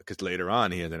 Because later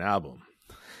on he has an album.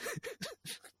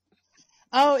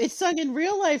 Oh, it's sung in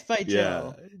real life by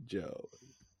Joe. Yeah, Joe.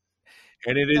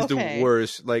 And it is the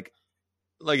worst. Like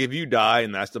if you die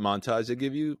and that's the montage they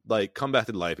give you, like come back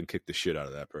to life and kick the shit out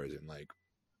of that person. Like,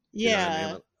 yeah. You know what I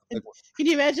mean? Like, can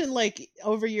you imagine like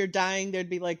over your dying there'd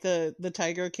be like the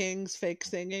Tiger Kings fake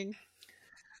singing?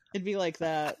 It'd be like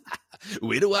that.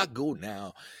 Where do I go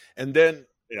now? And then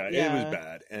it was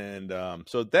bad. And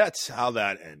so that's how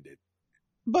that ended.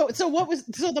 But so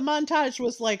the montage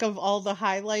was like of all the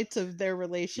highlights of their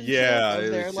relationship, of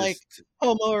their like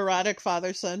homoerotic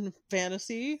father-son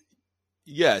fantasy.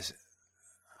 Yes.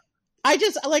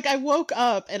 I woke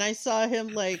up and I saw him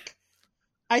like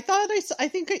I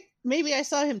think maybe I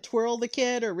saw him twirl the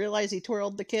kid or realize he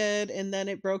twirled the kid, and then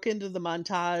it broke into the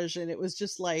montage and it was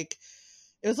just like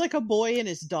it was like a boy and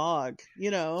his dog,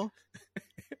 you know.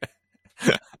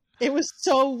 It was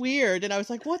so weird, and I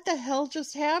was like, what the hell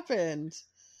just happened?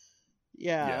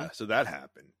 Yeah, so that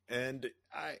happened, and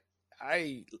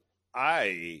I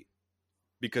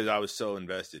because I was so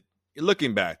invested.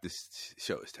 Looking back, this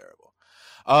show is terrible.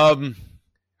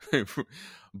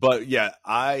 But yeah,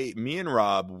 me and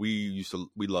Rob, we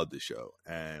loved the show,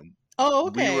 and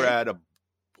we were at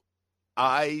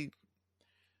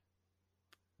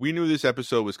we knew this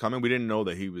episode was coming. We didn't know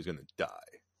that he was going to die.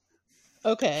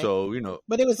 Okay. So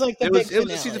but it was like it was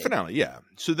the season finale, yeah.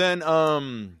 So then,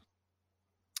 and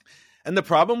the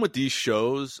problem with these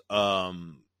shows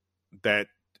that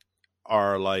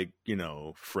are like,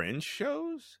 fringe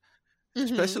shows,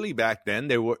 especially back then,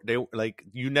 they were like,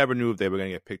 you never knew if they were going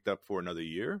to get picked up for another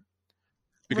year.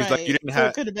 Because like you didn't have,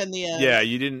 it could have been the end. Yeah,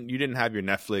 you didn't have your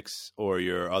Netflix or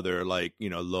your other like,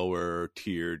 lower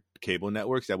tiered cable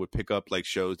networks that would pick up like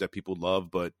shows that people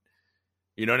love, but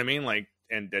you know what I mean? Like,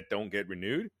 and that don't get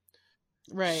renewed.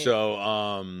 Right.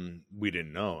 So we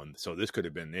didn't know. And so this could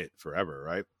have been it forever,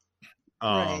 right?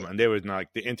 And there was not like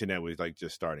the internet was like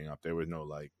just starting up. There was no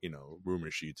like,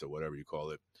 rumor sheets or whatever you call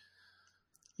it.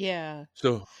 Yeah.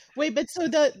 So wait, but so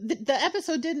the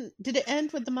episode did it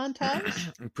end with the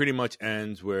montage? It pretty much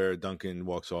ends where Duncan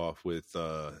walks off with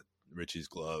Richie's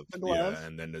glove. The glove? Yeah,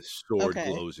 and then the sword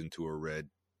glows into a red,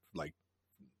 like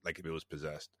if it was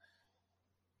possessed.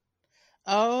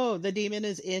 Oh, the demon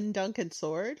is in Duncan's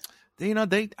sword?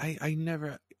 I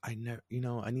never, I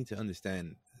need to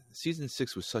understand. Season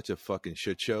 6 was such a fucking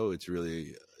shit show. It's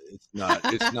not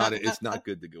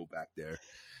good to go back there.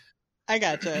 I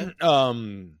gotcha.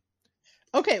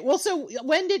 Okay, well, so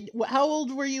how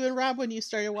old were you and Rob when you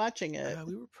started watching it?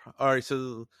 We were all right.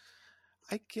 So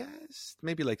I guess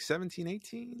maybe like 17,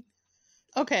 18.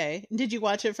 Okay, did you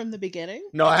watch it from the beginning?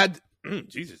 No, I had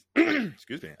Jesus,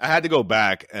 excuse me. I had to go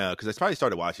back because I probably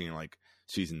started watching in like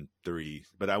season 3,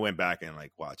 but I went back and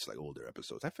like watched like older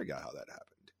episodes. I forgot how that happened.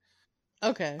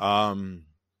 Okay.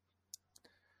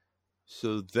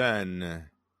 So then,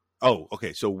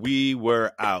 okay. So we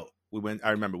were out.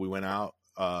 I remember we went out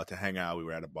to hang out. We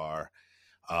were at a bar,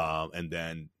 and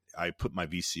then I put my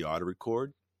VCR to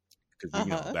record because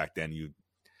back then the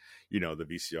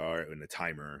VCR and the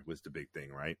timer was the big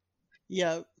thing, right?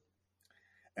 Yep.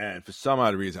 And for some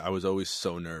odd reason, I was always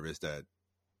so nervous that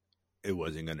it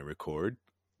wasn't going to record.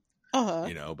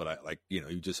 But I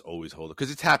you just always hold it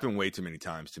because it's happened way too many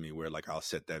times to me where like I'll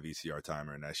set that VCR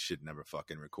timer and that shit never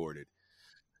fucking recorded.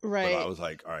 Right. But I was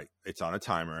like, all right, it's on a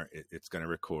timer. It's going to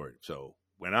record. So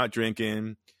went out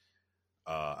drinking.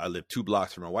 I lived 2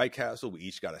 blocks from a White Castle. We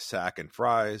each got a sack and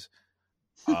fries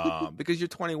because you're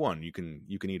 21. You can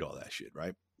eat all that shit,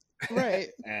 right? Right.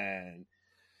 And,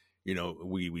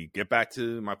 we get back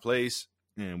to my place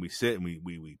and we sit and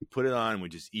we put it on. And we're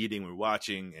just eating. We're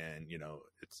watching. And,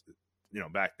 it's,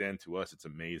 back then to us, it's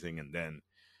amazing. And then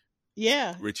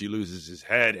Richie loses his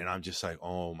head. And I'm just like,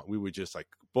 we were just like,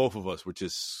 both of us were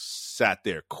just sat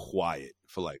there quiet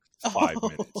for like 5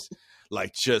 minutes,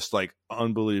 like just like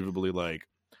unbelievably like,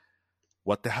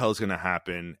 what the hell is going to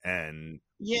happen? And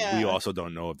we also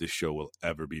don't know if this show will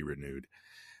ever be renewed.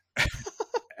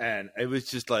 And it was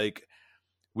just like,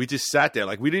 we just sat there.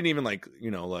 Like we didn't even like,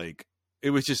 it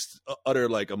was just utter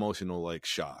like emotional, like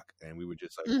shock. And we were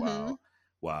just like,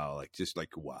 wow, like, just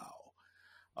like, wow.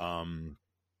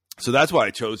 So that's why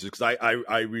I chose it, because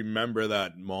I remember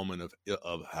that moment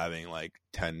of having like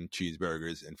 10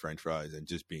 cheeseburgers and French fries and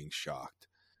just being shocked.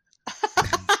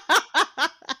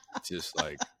 Just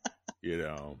like, you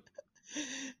know,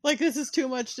 like, this is too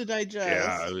much to digest.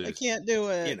 Yeah, I can't do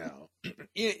it.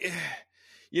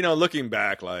 You know, looking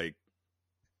back, like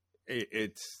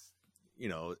it's, you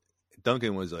know,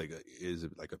 Duncan was is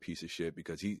like a piece of shit,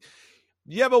 because you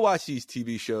ever watch these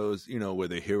TV shows, you know, where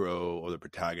the hero or the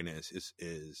protagonist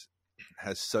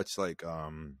has such like I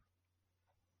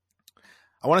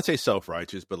want to say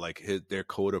self-righteous, but like their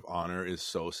code of honor is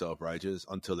so self-righteous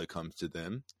until it comes to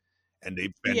them, and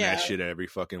they bend that shit at every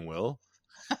fucking will.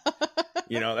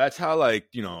 You know, that's how, like,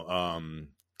 you know,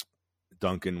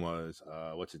 Duncan was,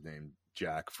 what's his name,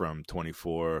 Jack from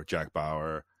 24, Jack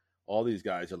Bauer. All these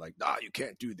guys are like, nah, you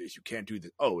can't do this, you can't do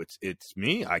this. Oh, it's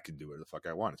me, I can do whatever the fuck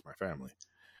I want, it's my family.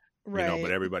 Right. You know,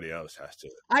 but everybody else has to.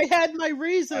 I had my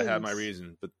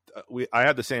reasons. But I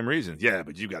had the same reasons. Yeah,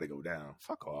 but you got to go down.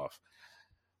 Fuck off.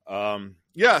 So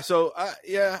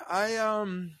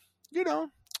you know,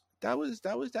 that was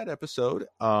that episode.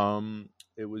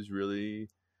 It was really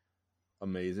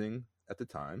amazing at the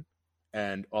time,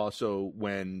 and also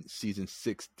when season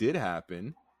 6 did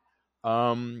happen,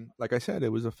 like I said,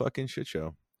 it was a fucking shit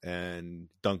show. And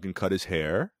Duncan cut his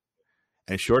hair,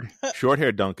 and short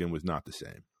hair Duncan was not the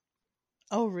same.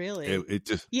 Oh, really? It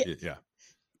just yeah.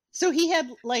 So he had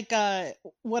like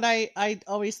what I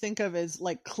always think of as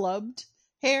like clubbed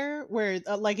hair, where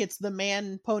like it's the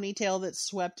man ponytail that's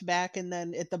swept back, and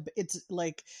then it's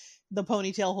like the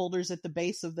ponytail holders at the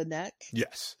base of the neck.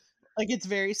 Yes. Like it's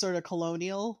very sort of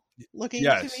colonial looking.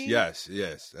 Yes, to me.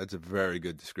 Yes. That's a very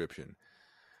good description.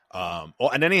 And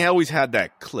then he always had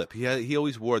that clip. He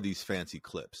always wore these fancy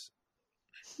clips.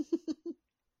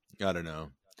 I don't know.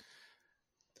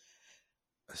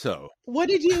 So what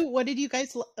did you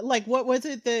guys like? What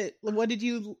did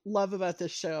you love about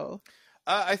this show?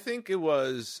 I think it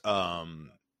was,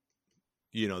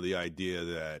 you know, the idea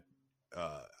that,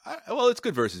 it's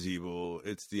good versus evil.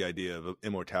 It's the idea of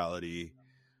immortality.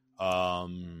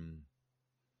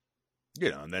 You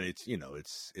know, and then it's, you know,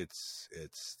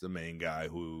 it's the main guy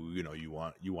who, you know, you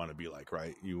want to be like,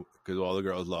 right? Because all the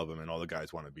girls love him and all the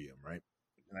guys want to be him, right?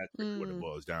 And that's what it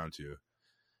boils down to.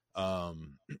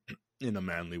 In a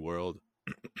manly world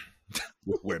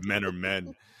where men are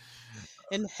men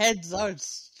and heads are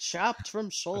chopped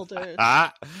from shoulders.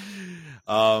 It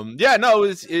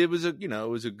was a, you know, it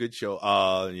was a good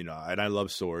show. You know, and I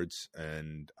love swords,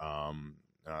 and I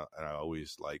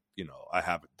always like, you know, I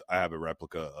have a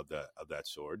replica of that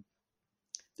sword.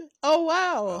 Oh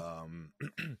wow.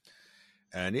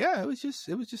 And yeah, it was just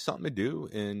something to do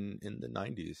in the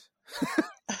 90s.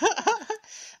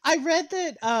 I read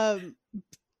that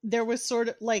there was sort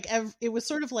of like it was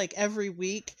sort of like every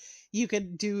week you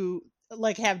could do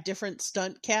like have different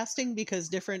stunt casting, because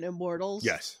different immortals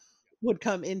would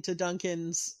come into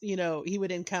Duncan's, you know, he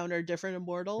would encounter different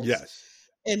immortals. Yes.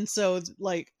 And so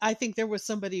like I think there was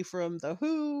somebody from The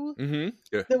Who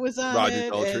that was on Roger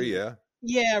Daltrey,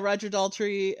 yeah, Roger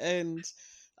Daltrey, and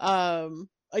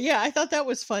I thought that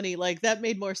was funny. Like that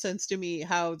made more sense to me,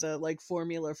 how the like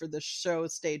formula for the show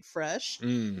stayed fresh.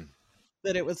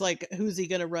 That it was like, who's he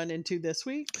going to run into this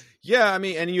week? Yeah, I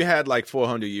mean, and you had like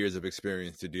 400 years of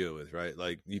experience to deal with, right?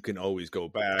 Like you can always go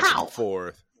back and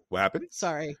forth. What happened?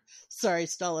 Sorry,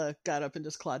 Stella got up and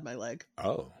just clawed my leg.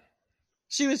 Oh.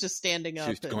 She was just standing up.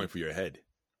 She's going for your head.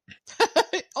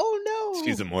 Oh no.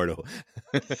 She's immortal.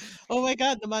 Oh my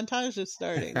god, the montage is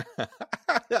starting.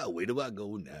 Where do I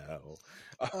go now?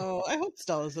 Oh, I hope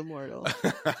Stella's immortal.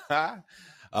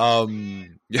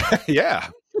 Yeah.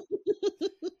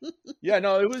 Yeah,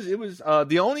 no, it was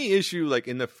the only issue, like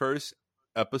in the first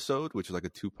episode, which was like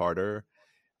a 2-parter,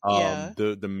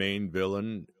 the main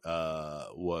villain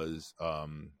was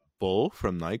Bull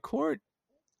from Night Court.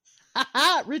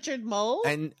 Richard Mole.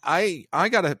 And I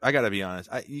gotta be honest,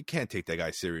 you can't take that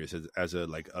guy serious as a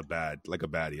baddie, like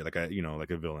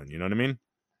a villain, you know what I mean?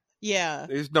 Yeah.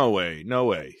 There's no way.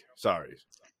 Sorry.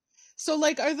 So,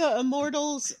 like, are the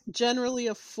immortals generally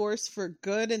a force for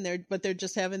good, but they're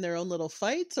just having their own little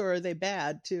fights, or are they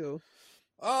bad too?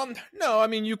 No, I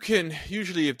mean, you can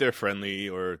usually, if they're friendly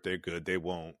or if they're good, they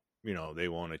won't. You know, they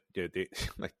won't. They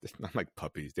like, it's not like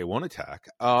puppies. They won't attack.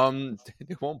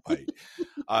 They won't bite.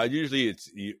 Usually,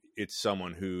 it's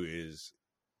someone who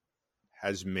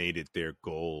has made it their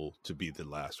goal to be the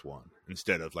last one,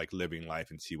 instead of like living life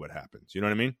and see what happens. You know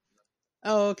what I mean?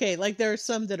 Oh, okay. Like there are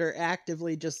some that are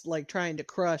actively just like trying to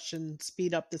crush and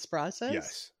speed up this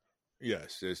process?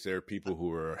 Yes. There are people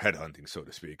who are headhunting, so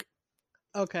to speak.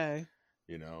 Okay.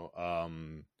 You know,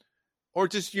 or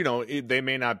just, you know, they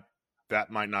may not that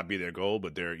might not be their goal,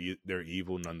 but they're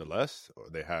evil nonetheless, or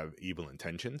they have evil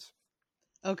intentions.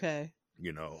 Okay.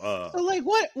 You know, so like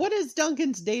what does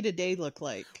Duncan's day-to-day look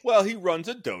like? Well, he runs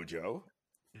a dojo.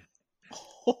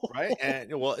 Right?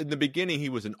 And well, in the beginning he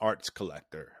was an arts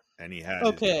collector and he had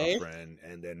his girlfriend,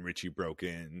 and then Richie broke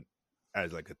in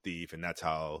as like a thief, and that's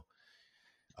how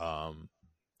and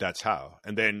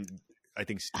then I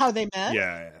think how they met.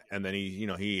 Yeah. And then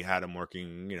he had him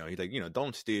working, he's like,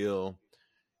 don't steal,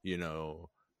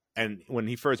 and when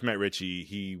he first met Richie,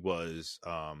 he was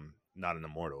not an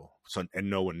immortal. So, and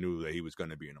no one knew that he was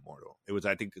going to be an immortal. It was,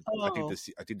 I think the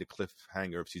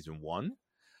cliffhanger of season 1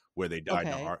 where they died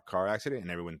in a car accident,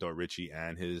 and everyone thought Richie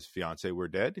and his fiance were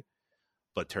dead.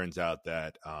 But turns out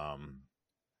that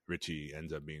Richie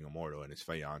ends up being immortal, and his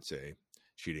fiance,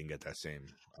 she didn't get that same.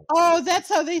 Oh, that's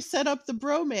how they set up the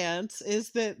bromance,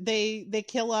 is that they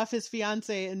kill off his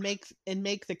fiance and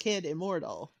make the kid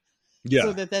immortal.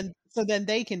 Yeah. So then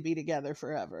they can be together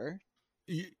forever.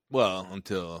 Well,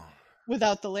 until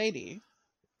without the lady.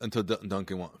 Until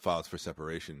Duncan files for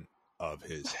separation of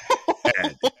his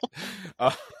head.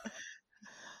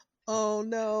 Oh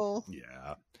no.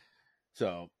 Yeah.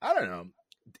 So I don't know.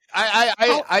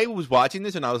 I was watching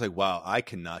this and I was like, wow, I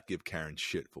cannot give Karen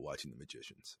shit for watching The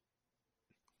Magicians.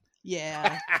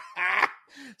 Yeah.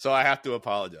 So I have to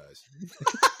apologize.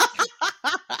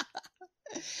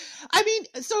 I mean,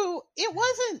 so it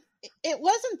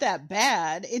wasn't that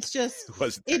bad. It's just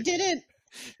it didn't.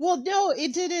 Well, no,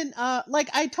 it didn't. Like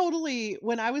I totally,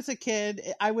 when I was a kid,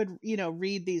 I would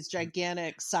read these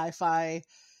gigantic sci-fi,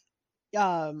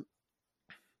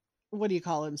 what do you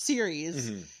call them, series,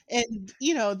 and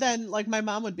then like my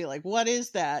mom would be like, "What is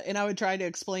that?" And I would try to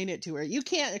explain it to her. You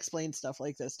can't explain stuff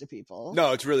like this to people.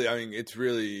 No, it's really. I mean, it's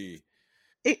really.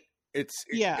 It's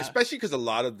especially because a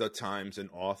lot of the times an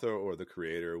author or the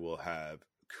creator will have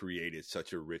created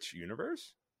such a rich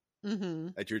universe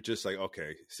that you're just like,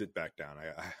 okay, sit back down.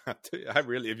 I have to. I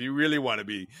really, if you really want to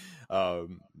be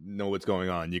know what's going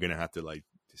on, you're gonna have to like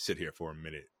sit here for a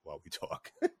minute while we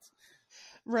talk.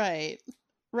 Right.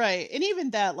 And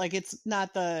even that, like, it's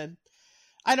not the.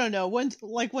 I don't know.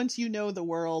 Once you know the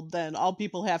world, then all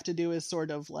people have to do is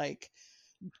sort of like,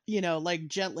 like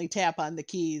gently tap on the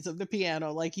keys of the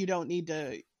piano. Like you don't need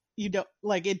to. You don't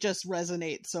like it. Just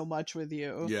resonates so much with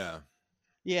you. Yeah.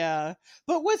 Yeah,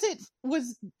 but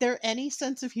was there any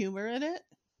sense of humor in it?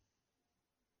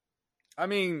 I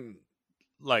mean,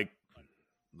 like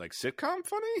sitcom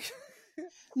funny?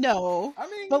 No, I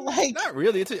mean, but like not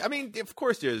really. I mean, of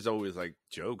course, there's always like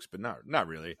jokes, but not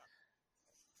really.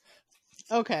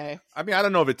 Okay. I mean, I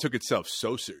don't know if it took itself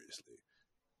so seriously.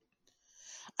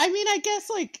 I mean, I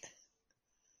guess like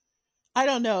I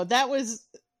don't know. That was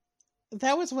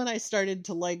when I started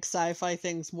to like sci-fi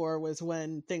things more, was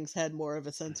when things had more of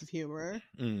a sense of humor.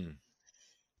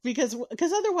 Because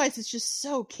otherwise it's just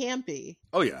so campy.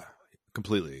 Oh yeah,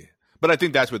 completely. But I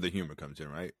think that's where the humor comes in,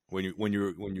 right? When you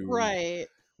right.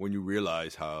 When you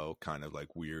realize how kind of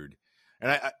like weird,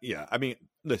 and I mean,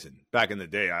 listen, back in the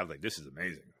day I was like, this is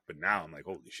amazing, but now I'm like,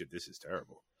 holy shit, this is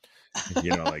terrible.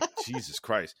 Like Jesus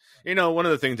Christ. One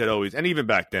of the things that always, and even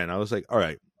back then I was like, all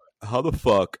right, how the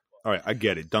fuck? All right, I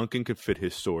get it. Duncan could fit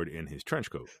his sword in his trench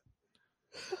coat.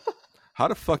 How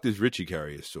the fuck does Richie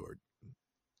carry his sword?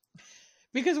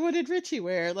 Because what did Richie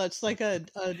wear? That's like a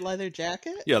leather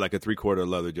jacket? Yeah, like a 3/4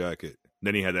 leather jacket.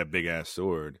 Then he had that big ass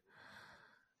sword.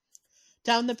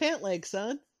 Down the pant leg,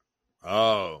 son.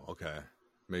 Oh, okay.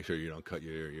 Make sure you don't cut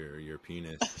your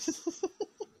penis.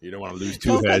 You don't want to lose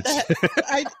 2 heads.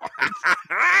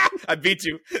 I beat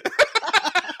you.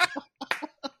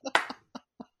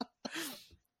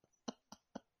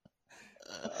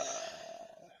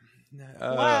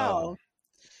 Wow.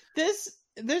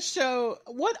 This show,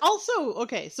 what also,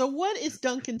 okay, so what is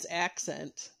Duncan's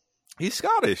accent? He's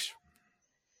Scottish.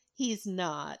 He's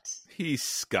not. He's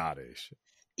Scottish.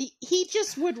 He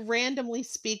just would randomly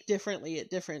speak differently at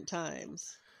different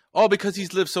times. Oh, because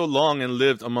he's lived so long and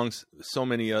lived amongst so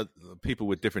many people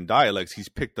with different dialects, he's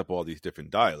picked up all these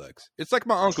different dialects. It's like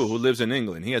my uncle who lives in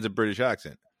England. He has a British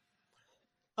accent.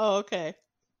 Oh, okay.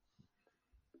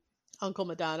 Uncle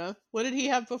Madonna. What did he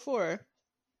have before?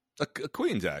 A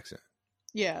Queen's accent.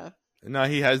 Yeah. Now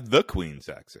he has the Queen's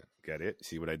accent. Get it?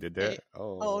 See what I did there?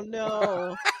 Oh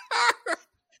no.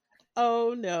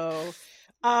 Oh no.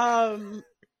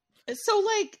 So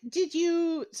like,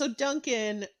 so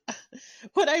Duncan,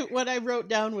 what I wrote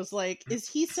down was like, is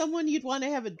he someone you'd want to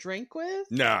have a drink with?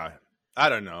 Nah, I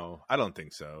don't know. I don't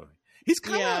think so. He's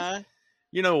kind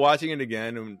of, watching it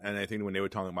again, and I think when they were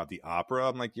talking about the opera,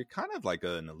 I'm like, you're kind of like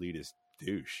an elitist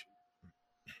douche.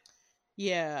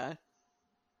 Yeah.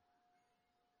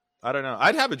 I don't know.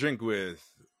 I'd have a drink with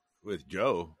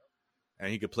Joe,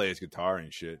 and he could play his guitar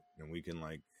and shit, and we can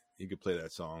like he could play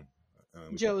that song.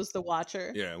 Joe's the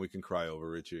watcher. Yeah, we can cry over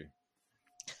Richie.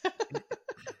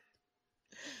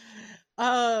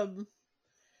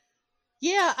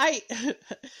 Yeah, I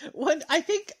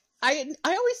think I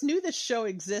always knew this show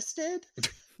existed,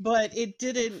 but it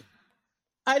didn't.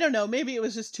 I don't know. Maybe it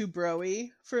was just too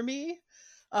bro-y for me.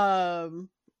 Or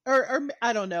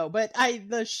I don't know. But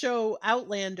the show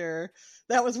Outlander.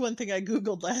 That was one thing I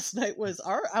Googled last night. Was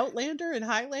are Outlander and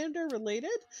Highlander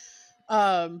related?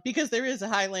 Because there is a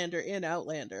Highlander in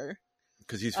Outlander.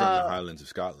 Because he's from the Highlands of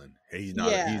Scotland. He's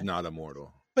not. Yeah. He's not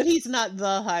immortal. But he's not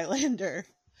the Highlander.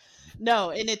 No,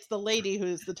 and it's the lady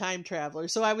who's the time traveler.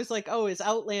 So I was like, oh, is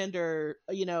Outlander,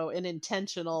 an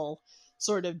intentional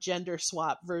sort of gender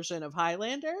swap version of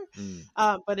Highlander?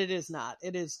 But it is not.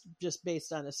 It is just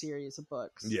based on a series of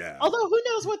books. Yeah. Although who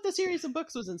knows what the series of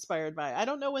books was inspired by? I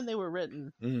don't know when they were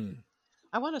written.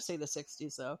 I want to say the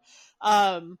 60s, though.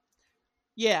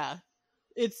 Yeah.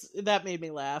 That made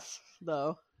me laugh,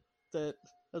 though. That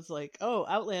it's like, oh,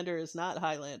 Outlander is not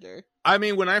Highlander. I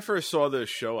mean, when I first saw the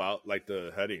show out, like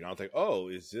the heading, I was like, oh,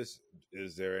 is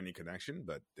there any connection?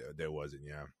 But there wasn't,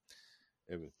 yeah.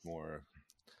 It was more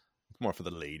for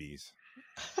the ladies.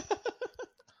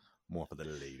 More for the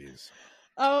ladies.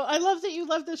 Oh, I love that you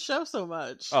love this show so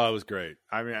much. Oh, it was great.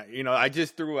 I mean, I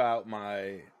just threw out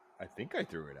I think I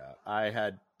threw it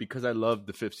out. Because I loved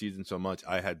the 5th season so much,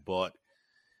 I had bought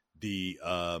the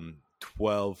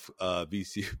 12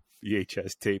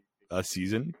 VHS tape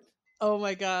season. Oh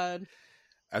my god!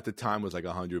 At the time, it was like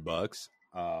 $100.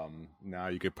 Now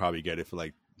you could probably get it for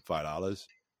like $5.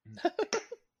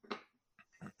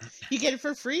 You get it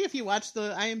for free if you watch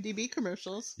the IMDb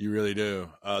commercials. You really do.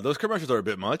 Those commercials are a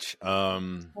bit much.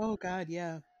 Oh god,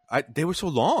 yeah. They were so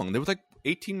long. They were like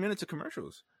 18 minutes of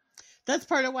commercials. That's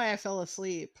part of why I fell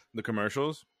asleep. The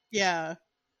commercials? Yeah.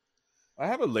 I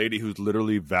have a lady who's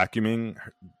literally vacuuming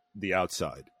the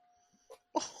outside.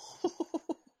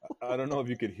 I don't know if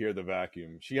you could hear the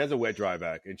vacuum. She has a wet dry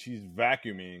vac, and she's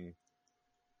vacuuming.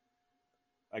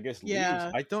 I guess leaves.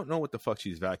 I don't know what the fuck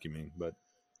she's vacuuming, but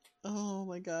oh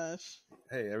my gosh!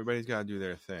 Hey, everybody's got to do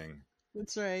their thing.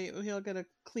 That's right. We all got to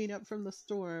clean up from the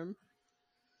storm.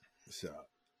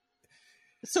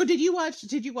 So did you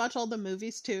watch all the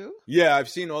movies too? Yeah, I've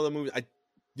seen all the movies.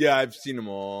 I've seen them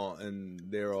all, and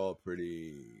they're all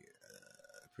pretty.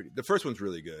 The first one's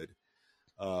really good.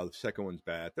 The second one's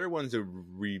bad. Third one's a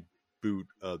reboot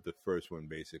of the first one,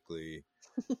 basically.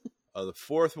 The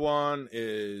fourth one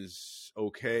is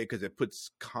okay because it puts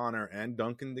Connor and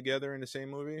Duncan together in the same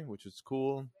movie, which is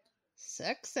cool.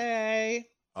 Sexy.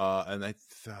 And the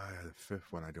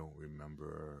fifth one, I don't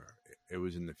remember. It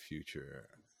was in the future.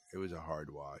 It was a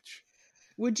hard watch.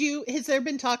 Has there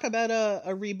been talk about a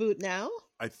reboot now?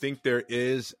 I think there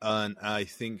is, and I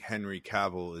think Henry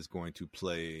Cavill is going to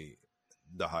play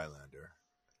the Highlander.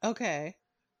 Okay.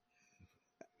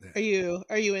 Are you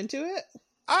into it?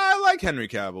 I like Henry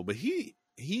Cavill, but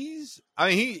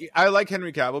I like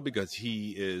Henry Cavill because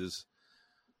he is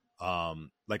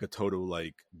like a total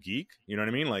like geek, you know what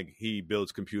I mean? Like he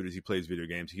builds computers, he plays video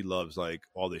games, he loves like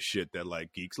all the shit that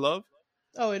like geeks love.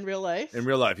 Oh, in real life? In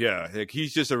real life, yeah. Like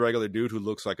he's just a regular dude who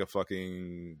looks like a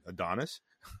fucking Adonis.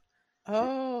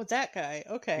 Oh, that guy.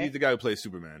 Okay. He's the guy who plays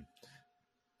Superman.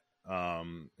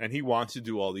 And he wants to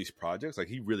do all these projects. Like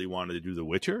he really wanted to do The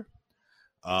Witcher.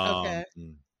 Okay.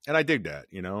 And I dig that,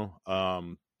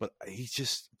 but he's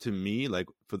just, to me, like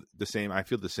I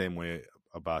feel the same way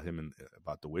about him and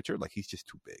about The Witcher. Like he's just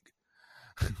too big.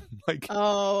 Like,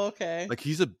 oh, okay. Like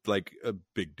he's a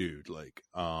big dude. Like,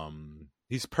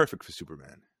 he's perfect for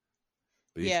Superman.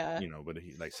 But yeah, but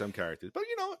he like some characters. But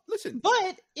listen.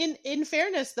 But in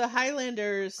fairness, the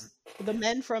Highlanders, the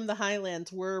men from the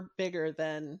Highlands, were bigger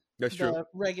than the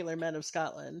regular men of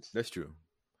Scotland. That's true.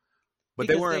 But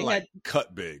they weren't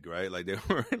cut big, right? Like they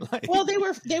weren't like. Well,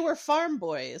 they were farm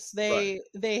boys. They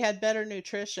had better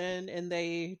nutrition and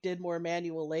they did more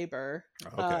manual labor.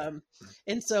 Okay.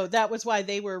 And so that was why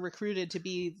they were recruited to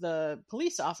be the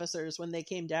police officers when they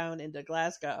came down into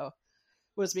Glasgow.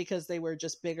 Was because they were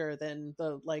just bigger than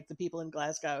the people in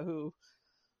Glasgow who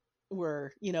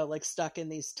were, like stuck in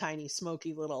these tiny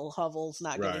smoky little hovels,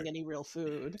 not getting any real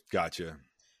food. Gotcha.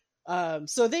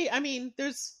 So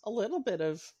there's a little bit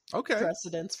of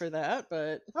precedence for that,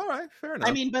 but all right, fair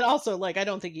enough. But also I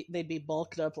don't think they'd be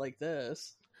bulked up like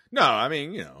this.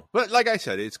 No, but like I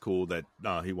said, it's cool that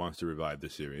he wants to revive the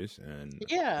series and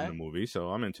the movie, so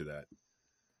I'm into that.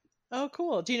 Oh,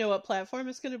 cool. Do you know what platform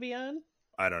it's going to be on?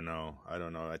 I don't know.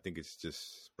 I think it's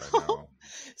just right now.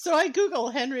 So I Google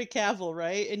Henry Cavill,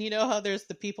 right? And you know how there's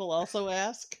the people also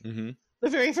ask? Mm-hmm. The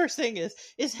very first thing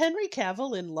is Henry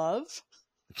Cavill in love?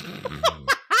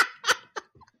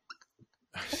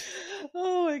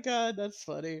 Oh my God, that's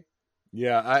funny.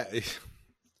 Yeah,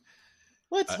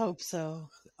 Let's hope so.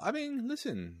 I mean,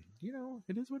 listen,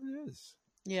 it is what it is.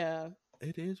 Yeah.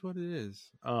 It is what it is.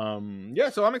 Yeah,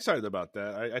 so I'm excited about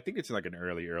that. I think it's like an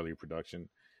early production,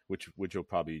 which will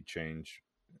probably change,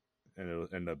 and it'll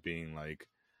end up being like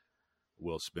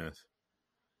Will Smith.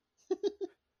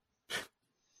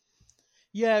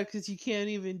 Yeah, because you can't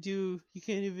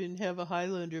even have a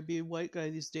Highlander be a white guy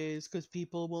these days because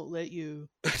people won't let you.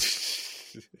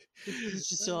 It's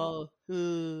just all.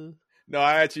 No,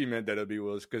 I actually meant that it'd be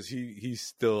Will, because he's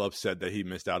still upset that he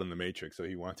missed out on the Matrix, so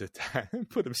he wanted to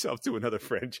put himself to another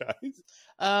franchise.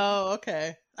 Oh,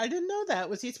 okay. I didn't know that.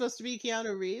 Was he supposed to be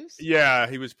Keanu Reeves? Yeah,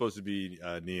 he was supposed to be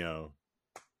Neo.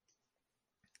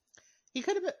 He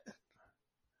could have been.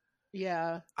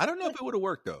 Yeah. I don't know if it would have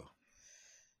worked though.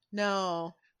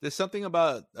 No. There's something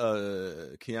about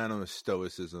Keanu's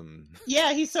stoicism.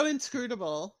 Yeah, he's so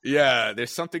inscrutable. Yeah,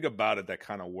 there's something about it that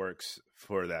kind of works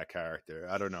for that character.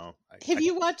 I don't know. Have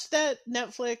you watched that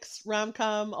Netflix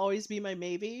rom-com Always Be My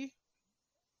Maybe?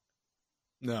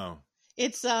 No.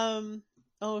 It's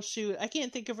oh shoot, I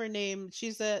can't think of her name.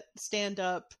 She's that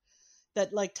stand-up,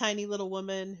 that like tiny little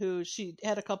woman who she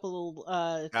had a couple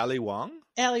Ali Wong?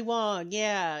 Ali Wong,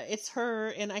 yeah. It's her,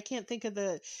 and I can't think of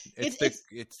the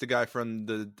it's the guy from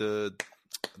the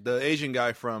Asian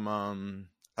guy from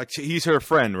like he's her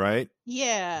friend, right?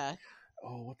 Yeah.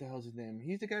 Oh, what the hell's his name?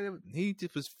 He's the guy that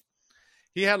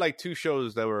he had like two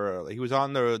shows that were he was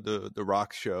on the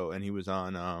Rock show, and he was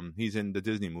on he's in the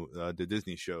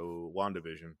Disney show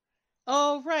WandaVision.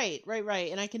 Oh, right.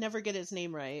 And I can never get his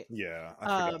name right. Yeah,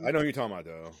 I know who you're talking about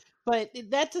though. But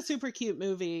that's a super cute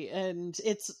movie, and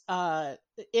it's and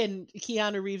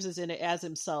Keanu Reeves is in it as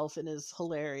himself and is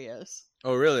hilarious.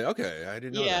 Oh, really? Okay, I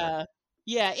didn't know that.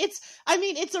 Yeah,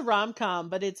 it's a rom-com,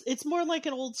 but it's more like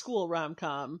an old school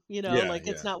rom-com,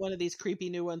 it's not one of these creepy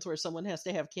new ones where someone has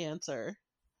to have cancer.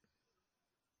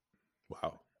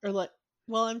 Wow. Or like,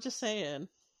 well, I'm just saying.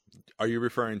 Are you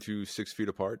referring to 6 Feet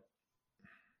Apart?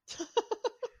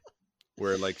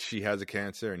 Where like she has a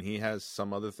cancer and he has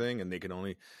some other thing, and they can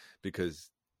only, because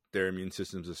their immune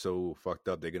systems are so fucked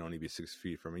up, they can only be 6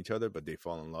 feet from each other, but they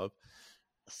fall in love.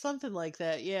 Something like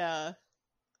that, yeah.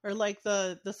 Or like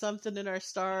the Something in Our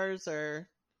Stars, or.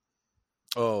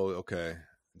 Oh, okay.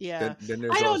 Yeah. Then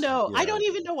I don't know. Yeah. I don't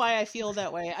even know why I feel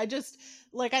that way. I just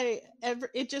like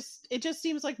it just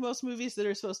seems like most movies that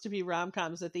are supposed to be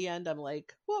rom-coms, at the end I'm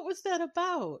like, what was that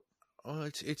about? Oh,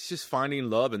 it's just finding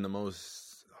love in the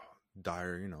most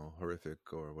dire, horrific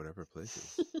or whatever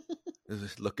places. It's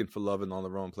just looking for love in all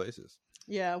the wrong places.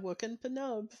 Yeah, Wookin'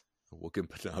 Panub.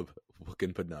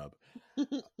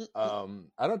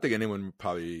 I don't think anyone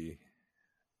probably.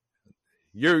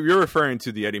 You're referring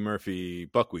to the Eddie Murphy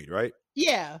Buckwheat, right?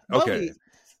 Yeah. Okay.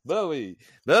 Bowie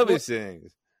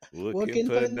sings. Wookin'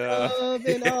 Panub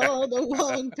in all the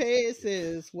wrong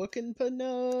places. Wookin'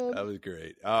 Panub. That was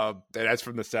great. That's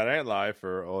from the Saturday Night Live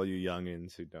for all you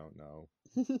youngins who don't know.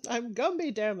 I'm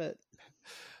Gumby, damn it.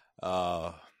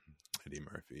 Eddie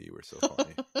Murphy, you were so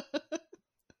funny.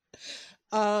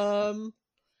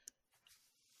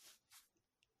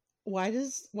 Why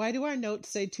do our notes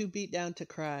say too beat down to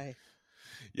cry?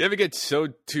 You ever get so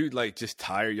just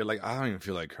tired? You're like, I don't even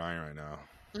feel like crying right now.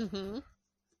 Mm-hmm.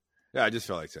 Yeah, I just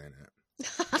felt like saying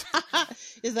that.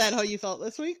 Is that how you felt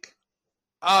this week?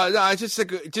 No, it's just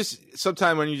like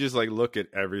sometime when you just like look at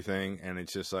everything, and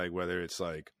it's just like, whether it's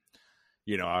like,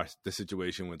 the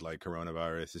situation with like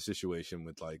coronavirus, the situation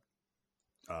with like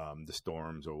the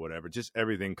storms or whatever, just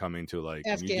everything coming to like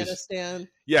Afghanistan.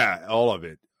 All of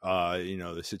it.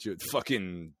 The situation,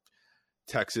 fucking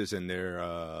Texas and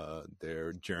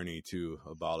their journey to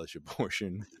abolish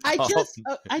abortion. I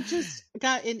just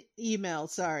got an email.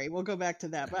 Sorry, we'll go back to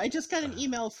that. But I just got an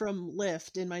email from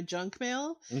Lyft in my junk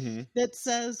mail that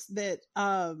says that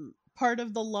part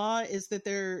of the law is that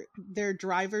their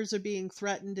drivers are being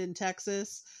threatened in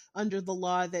Texas under the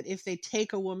law that if they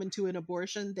take a woman to an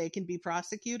abortion, they can be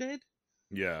prosecuted.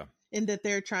 Yeah. And that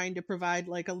they're trying to provide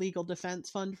like a legal defense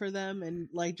fund for them, and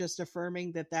like just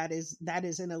affirming that is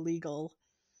an illegal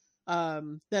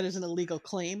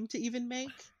claim to even make.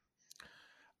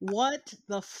 What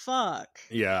the fuck?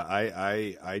 Yeah,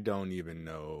 I don't even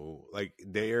know. Like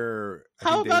here's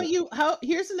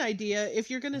an idea. If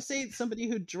you're going to say somebody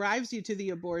who drives you to the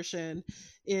abortion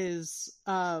is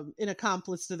an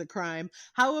accomplice to the crime,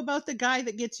 how about the guy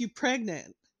that gets you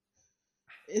pregnant?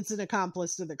 It's an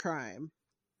accomplice to the crime.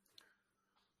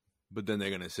 But then they're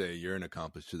going to say you're an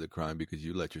accomplice to the crime because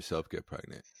you let yourself get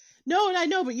pregnant. No, and I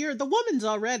know, but the woman's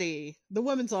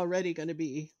already going to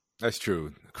be. That's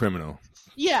true. Criminal.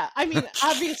 Yeah. I mean,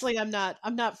 obviously I'm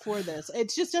not for this.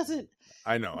 It just doesn't.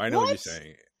 I know what you're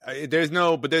saying. There's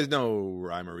no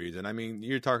rhyme or reason. I mean,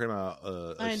 you're talking about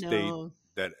a state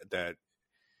that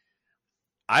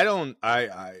I don't,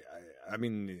 I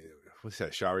mean, what's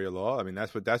that, Sharia law? I mean,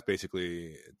 that's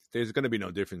basically, there's going to be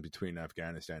no difference between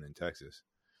Afghanistan and Texas.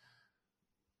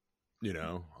 You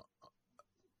know?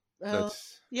 Well,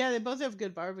 yeah, they both have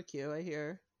good barbecue, I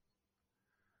hear.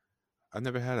 I've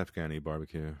never had Afghani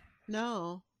barbecue.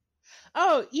 No.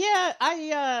 Oh, yeah,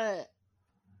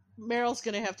 Meryl's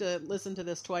going to have to listen to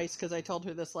this twice because I told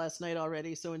her this last night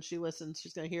already. So when she listens,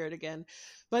 she's going to hear it again.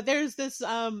 But there's this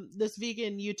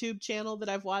vegan YouTube channel that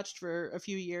I've watched for a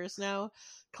few years now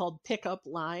called Pickup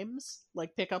Limes,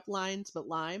 like pickup lines, but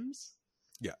limes.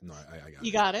 Yeah, no, I got it.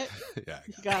 You got it? Yeah,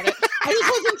 I got it.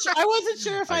 I wasn't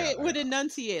sure if I would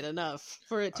enunciate enough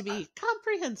for it to be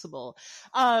comprehensible.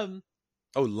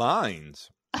 Lines.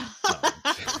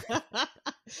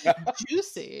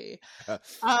 Juicy.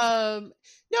 No,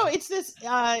 it's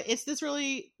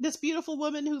this beautiful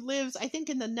woman who lives, I think,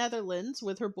 in the Netherlands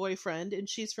with her boyfriend, and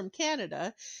she's from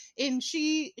Canada, and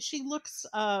she looks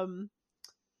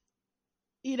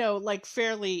like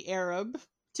fairly Arab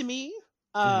to me.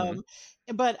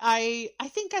 But I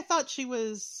think I thought she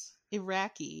was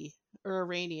Iraqi or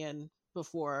Iranian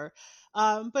before,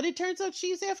 but it turns out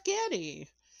she's Afghani.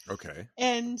 Okay.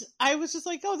 And I was just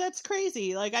like, oh, that's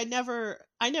crazy. Like, I don't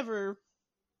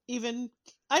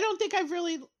think I've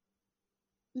really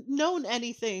known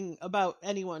anything about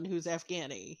anyone who's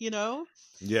Afghani, you know?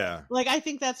 Yeah. Like, I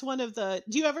think that's do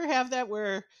you ever have that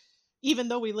where, even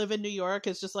though we live in New York,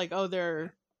 it's just like, oh,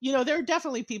 there are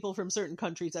definitely people from certain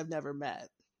countries I've never met,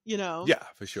 you know? Yeah,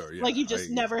 for sure. Yeah. Like, you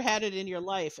just never had it in your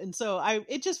life. And so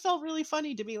it just felt really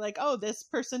funny to be like, oh, this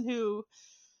person who,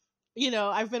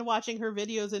 I've been watching her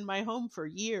videos in my home for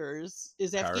years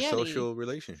is Afghani. Parasocial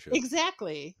relationship.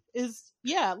 Exactly.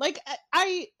 Like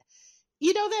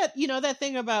that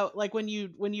thing about like when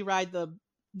you ride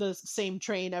the same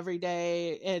train every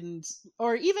day,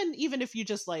 or even if you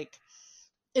just like,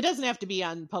 it doesn't have to be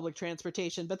on public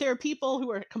transportation, but there are people who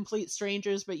are complete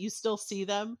strangers, but you still see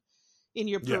them in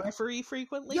your periphery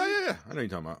frequently. Yeah. I know what you're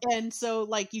talking about. And so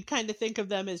like you kind of think of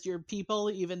them as your people,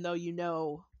 even though you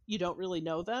don't really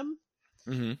know them,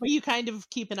 but you kind of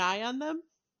keep an eye on them.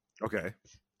 Okay.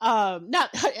 Not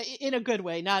in a good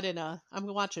way, not in a I'm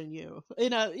watching you.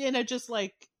 In a just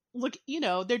like, look,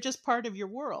 they're just part of your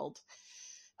world.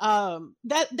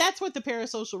 That's what the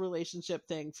parasocial relationship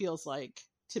thing feels like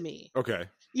to me. Okay.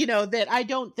 That I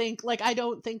don't think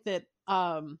that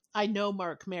I know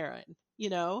Marc Maron,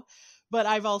 but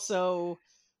I've also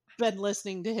been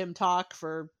listening to him talk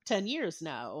for 10 years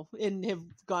now and have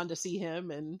gone to see him,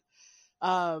 and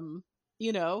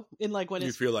in like when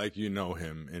you feel like you know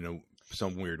him in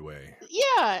some weird way.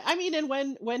 Yeah, I mean, and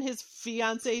when his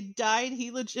fiance died,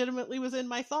 he legitimately was in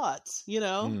my thoughts,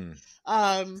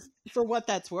 for what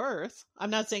that's worth. I'm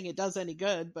not saying it does any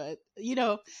good, but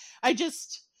I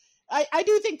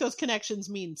do think those connections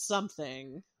mean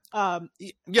something.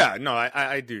 Yeah, no,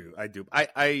 I do.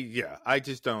 I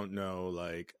just don't know,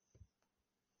 like,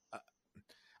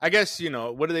 I guess,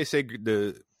 what do they say?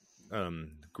 The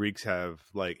Greeks have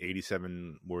like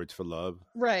 87 words for love,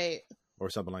 right? Or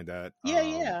something like that.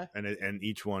 Yeah. And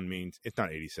each one means, it's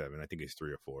not 87. I think it's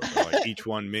 3 or 4. But like each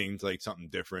one means like something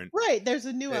different. Right. There's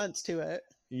a nuance to it.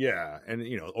 Yeah, and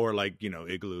or like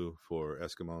igloo for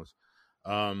Eskimos,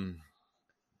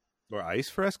 or ice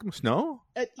for Eskimos. Snow.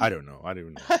 I don't know. I don't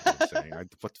even know what I'm saying. What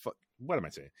the fuck? What am I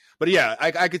saying? But yeah,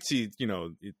 I could see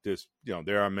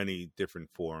there are many different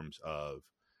forms of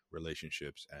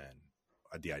relationships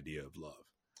and the idea of love.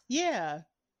 Yeah.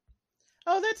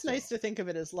 Oh, that's nice to think of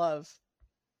it as love.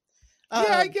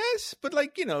 Yeah, I guess, but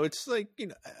like it's like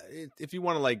if you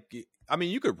want to like, I mean,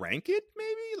 you could rank it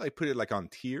maybe, like put it like on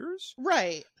tiers,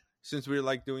 right? Since we're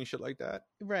like doing shit like that,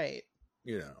 right?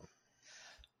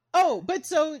 Oh, but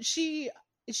so she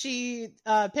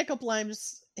Pickup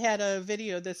Limes had a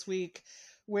video this week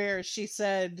where she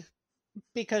said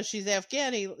because she's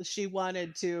Afghani, she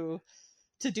wanted to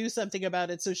do something about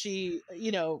it. So she,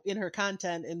 in her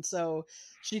content. And so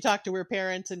she talked to her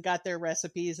parents and got their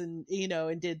recipes and,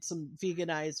 and did some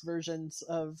veganized versions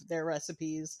of their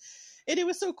recipes. And it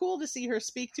was so cool to see her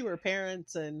speak to her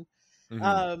parents and,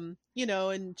 and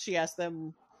she asked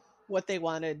them what they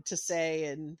wanted to say.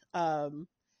 And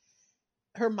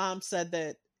her mom said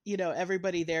that,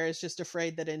 everybody there is just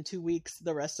afraid that in 2 weeks,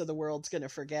 the rest of the world's going to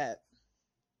forget.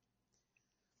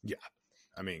 Yeah.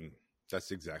 I mean,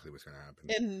 That's exactly what's going to happen.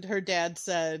 And her dad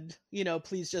said,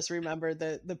 please just remember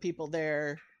that the people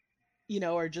there,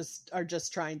 are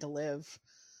just trying to live.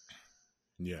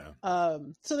 Yeah.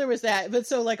 So there was that, but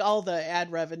so like all the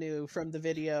ad revenue from the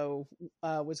video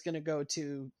was going to go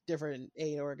to different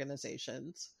aid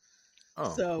organizations.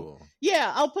 Oh, so cool.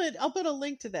 Yeah, I'll put a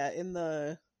link to that in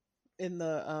the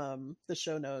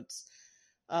show notes.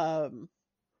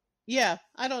 Yeah,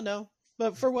 I don't know,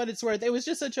 but for what it's worth, it was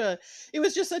just such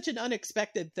an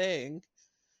unexpected thing.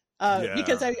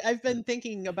 Because I've been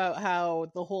thinking about how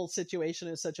the whole situation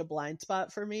is such a blind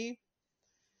spot for me.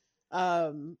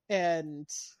 And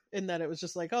that it was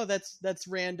just like, oh, that's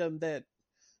random that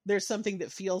there's something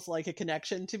that feels like a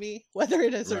connection to me, whether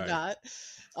it is or not.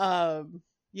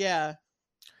 Yeah.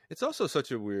 It's also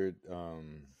such a weird,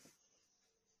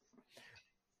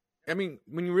 I mean,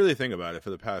 when you really think about it, for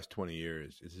the past 20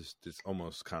 years, it's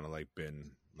almost kind of like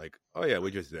been like, oh yeah,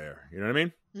 we're just there. You know what I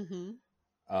mean? Mm-hmm.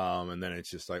 And then it's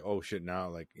just like, oh shit, now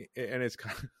like, and it's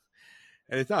kind of,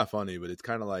 and it's not funny, but it's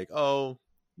kind of like, oh,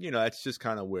 it's just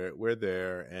kind of where we're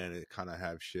there, and it kind of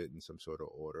have shit in some sort of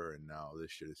order, and now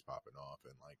this shit is popping off,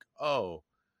 and like, oh,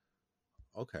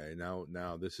 okay,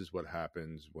 now this is what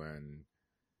happens when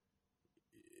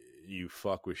you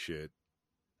fuck with shit,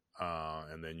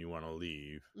 and then you want to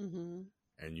leave, mm-hmm.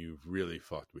 and you've really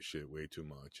fucked with shit way too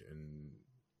much, and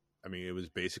I mean, it was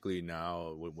basically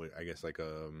now, I guess like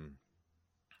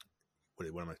what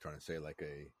am I trying to say? Like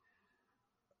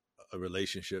a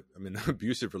relationship. I mean, an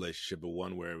abusive relationship, but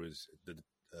one where it was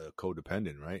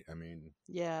codependent, right? I mean,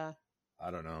 yeah.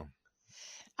 I don't know.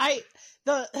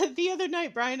 The other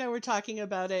night, Brian and I were talking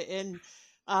about it, and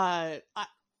I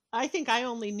think I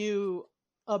only knew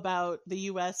about the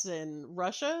U.S. and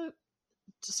Russia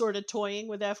sort of toying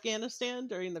with Afghanistan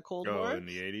during the Cold War in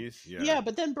the 80s. Yeah,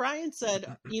 but then Brian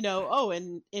said,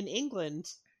 in England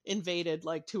invaded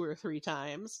like 2 or 3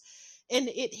 times, and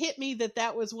it hit me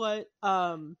that was what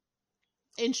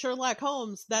in Sherlock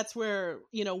Holmes, that's where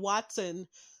Watson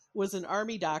was an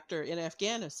army doctor in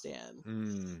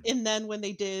Afghanistan. And then when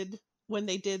they did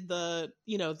the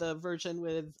the version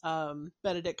with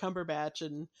Benedict Cumberbatch,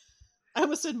 and I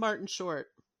almost said Martin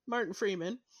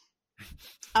Freeman,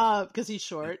 because he's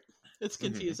short, it's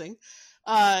confusing.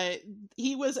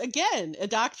 He was again a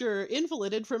doctor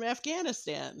invalided from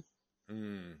Afghanistan.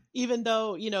 Even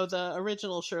though the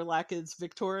original Sherlock is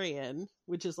Victorian,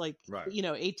 which is like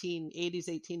 1880s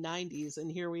 1890s,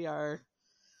 and here we are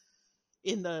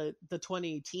in the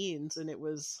 20 teens, and it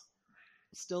was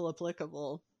still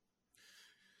applicable.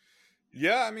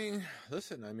 Yeah, I mean,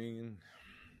 listen, I mean,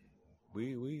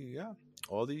 we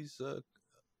all these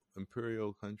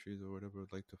imperial countries or whatever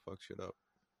would like to fuck shit up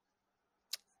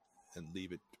and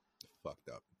leave it fucked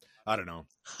up. I don't know.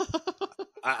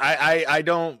 I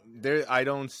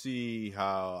don't see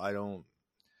how.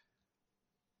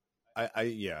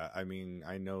 I mean,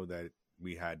 I know that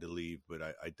we had to leave, but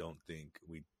I don't think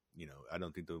I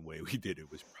don't think the way we did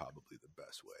it was probably the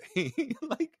best way.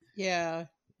 Like, yeah,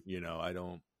 I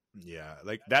don't. Yeah,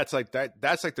 like that's like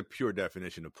the pure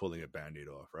definition of pulling a Band-Aid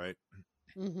off, right?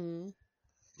 Mm-hmm.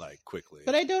 Like quickly.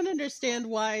 But I don't understand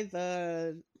why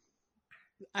the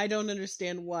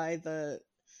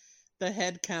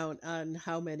head count on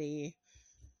how many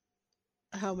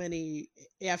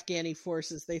Afghani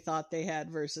forces they thought they had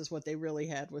versus what they really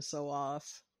had was so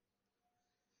off.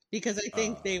 Because I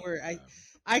think they were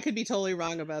I could be totally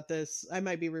wrong about this. I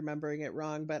might be remembering it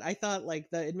wrong, but I thought like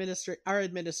our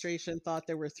administration thought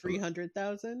there were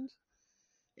 300,000.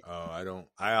 Oh,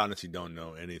 I honestly don't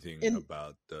know anything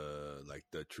about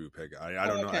the troop head. I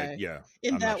don't know.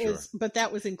 And that was, but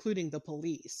that was including the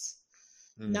police,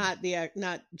 not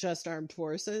just armed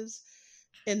forces.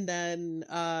 And then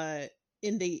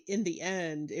in the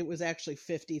end, it was actually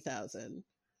 50,000.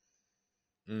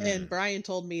 And Brian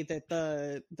told me that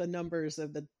the numbers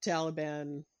of the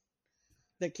Taliban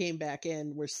that came back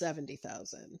in were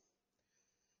 70,000.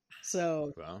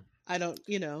 So I don't,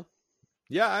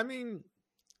 Yeah, I mean,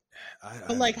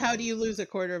 but like, how do you lose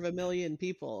 250,000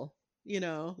 people?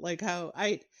 Like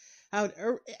I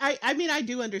mean, I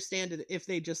do understand it if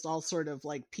they just all sort of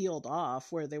like peeled off,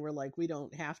 where they were like, we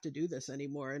don't have to do this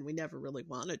anymore, and we never really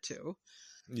wanted to.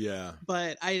 Yeah,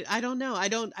 but I don't know. I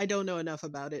don't know enough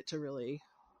about it to really.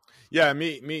 Yeah,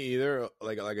 me either.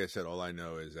 Like I said, all I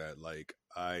know is that like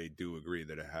I do agree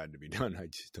that it had to be done. I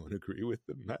just don't agree with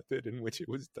the method in which it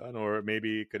was done, or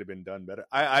maybe it could have been done better.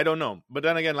 I don't know. But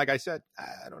then again, like I said,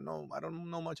 I don't know. I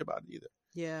don't know much about it either.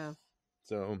 Yeah.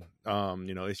 So,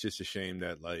 it's just a shame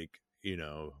that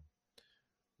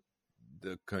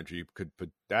that country could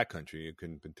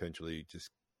potentially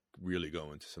just really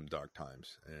go into some dark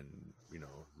times, and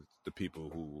the people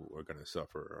who are going to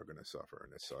suffer, and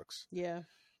it sucks. Yeah.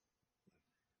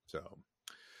 So,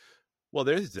 well,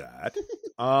 there's that.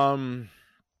 I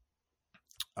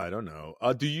don't know.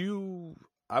 I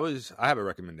have a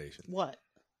recommendation. What?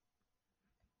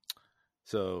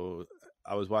 So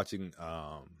I was watching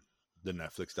the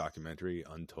Netflix documentary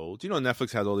Untold.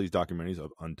 Netflix has all these documentaries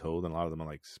of Untold, and a lot of them are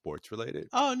like sports related.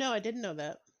 Oh no, I didn't know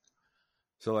that.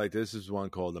 So like this is one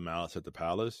called The Malice at the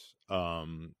Palace.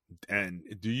 And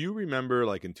do you remember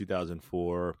like in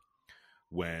 2004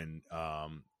 when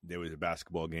there was a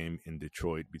basketball game in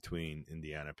Detroit between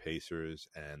Indiana Pacers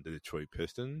and the Detroit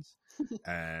Pistons,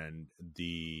 and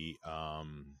the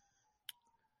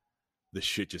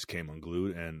shit just came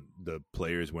unglued, and the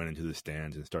players went into the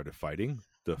stands and started fighting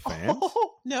the fans?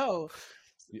 Oh, no.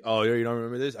 Oh, you don't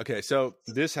remember this? Okay, so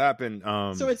this happened.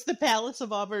 So it's the Palace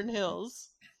of Auburn Hills.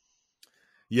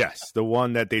 Yes, the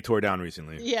one that they tore down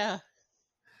recently. Yeah.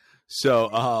 So,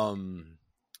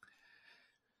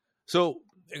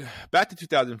 back to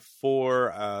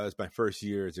 2004, it's my first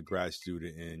year as a grad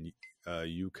student in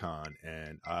UConn,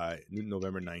 and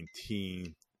November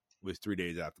 19th was 3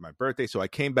 days after my birthday. So I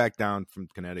came back down from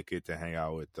Connecticut to hang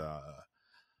out with a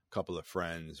couple of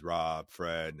friends, Rob,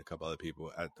 Fred, and a couple other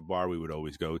people at the bar we would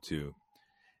always go to.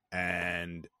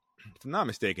 And if I'm not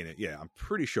mistaken, I'm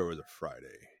pretty sure it was a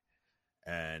Friday.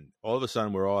 And all of a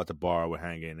sudden, we're all at the bar, we're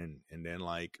hanging, and then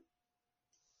like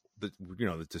the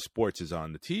sports is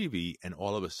on the TV, and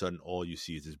all of a sudden, all you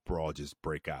see is this brawl just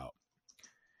break out.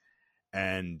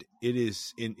 And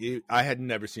I had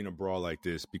never seen a brawl like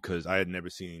this, because I had never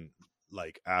seen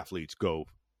like athletes go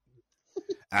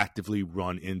actively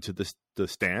run into the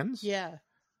stands,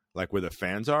 like where the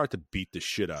fans are, to beat the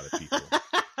shit out of people.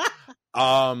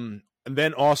 And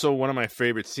then also one of my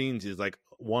favorite scenes is like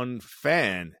one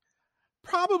fan,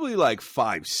 probably like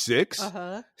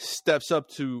 5'6", steps up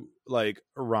to like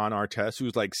Ron Artest,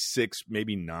 who's like 6,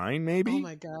 maybe 9, maybe. Oh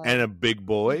my God. And a big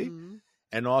boy. Mm-hmm.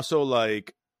 And also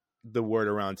like the word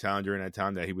around town during that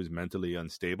time that he was mentally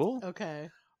unstable. Okay.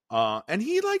 And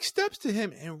he like steps to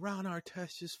him, and Ron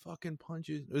Artest just fucking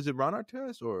punches. Is it Ron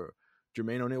Artest or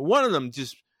Jermaine O'Neal? One of them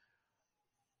just.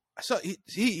 So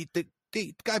the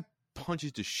guy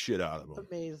punches the shit out of him.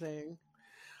 Amazing.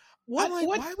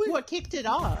 What kicked it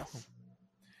off?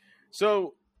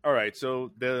 So, all right.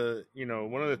 So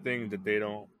one of the things that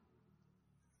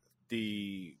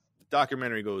the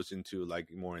documentary goes into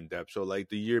like more in depth. So like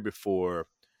the year before,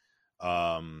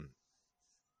 it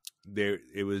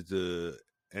was the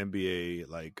NBA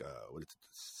like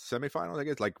semifinals, I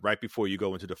guess, like right before you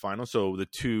go into the final. So the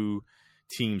two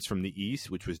teams from the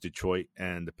East, which was Detroit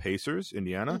and the Pacers,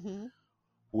 Indiana,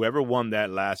 whoever won that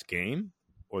last game,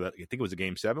 or that I think it was a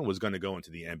game 7, was going to go into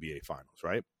the NBA finals,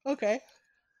 right? Okay.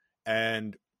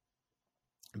 And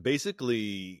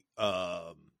basically,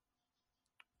 one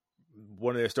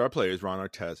of their star players, Ron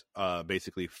Artest,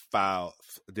 basically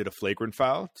did a flagrant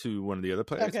foul to one of the other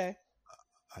players. Okay.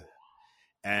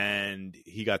 And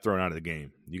he got thrown out of the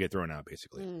game. You get thrown out,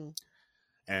 basically. Mm.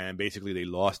 And basically, they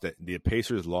lost that. The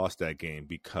Pacers lost that game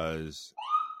because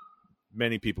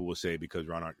many people will say because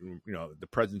the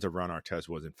presence of Ron Artest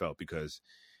wasn't felt because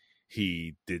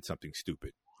he did something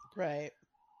stupid. Right.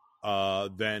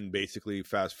 Then basically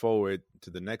fast forward to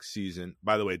the next season.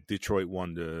 By the way, Detroit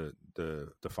won the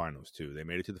finals too. They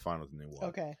made it to the finals and they won.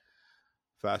 Okay.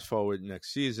 Fast forward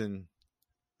next season,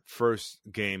 first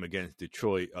game against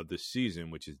Detroit of the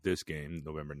season, which is this game,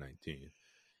 November 19th.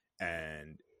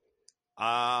 And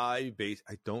I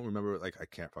don't remember, like I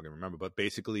can't fucking remember, but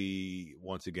basically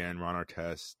once again, Ron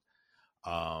Artest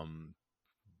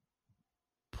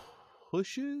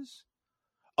pushes.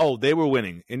 Oh, they were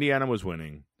winning. Indiana was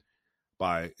winning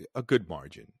by a good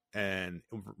margin. And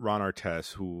Ron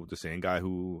Artest, the same guy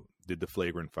who did the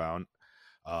flagrant foul,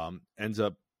 ends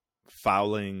up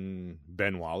fouling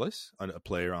Ben Wallace, a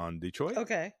player on Detroit.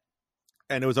 Okay.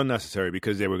 And it was unnecessary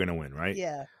because they were going to win, right?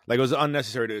 Yeah. Like it was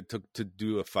unnecessary to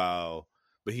do a foul,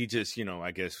 but he just,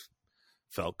 I guess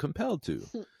felt compelled to.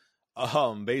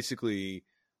 Basically,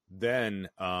 then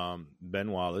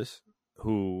Ben Wallace,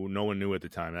 who no one knew at the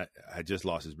time, had just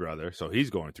lost his brother, so he's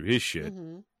going through his shit.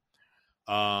 Mm-hmm.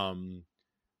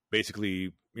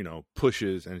 Basically,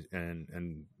 pushes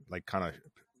and like kind of,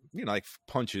 like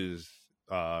punches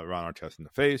Ron Artest in the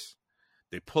face.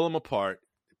 They pull him apart.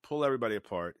 They pull everybody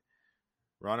apart.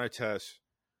 Ron Artest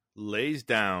lays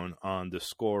down on the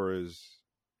scorer's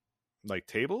like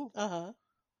table,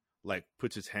 like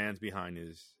puts his hands behind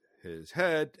his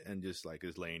head and just like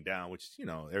is laying down, which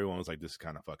everyone was like, this is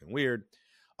kind of fucking weird.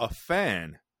 A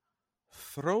fan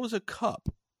throws a cup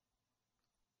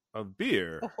of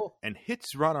beer and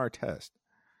hits Ron Artest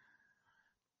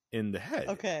in the head.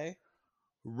 Okay.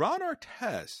 Ron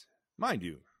Artest, mind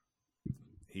you,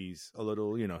 he's a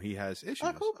little, he has issues.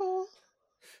 Oh, cool.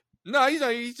 No, he's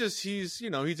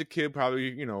a kid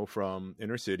probably, from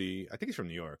inner city. I think he's from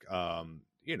New York.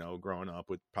 Growing up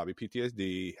with probably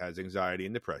PTSD, has anxiety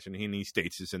and depression. He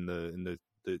states this in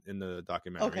the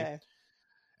documentary. Okay.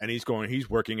 And he's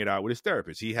working it out with his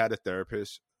therapist. He had a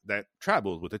therapist that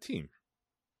traveled with the team.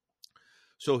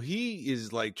 So he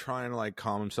is like trying to like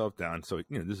calm himself down. So,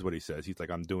 this is what he says. He's like,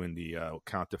 I'm doing the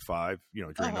count to 5,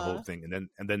 during the whole thing.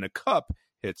 And then the cup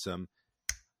hits him,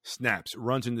 snaps,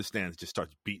 runs in the stands, just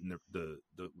starts beating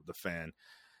the fan.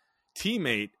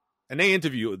 Teammate, and they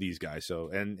interview these guys. So,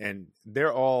 and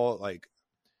they're all like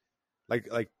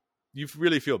you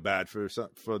really feel bad for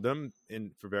them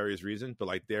for various reasons, but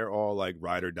like they're all like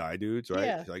ride or die dudes, right?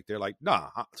 Yeah. Like they're like, nah.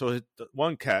 So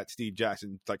one cat, Steve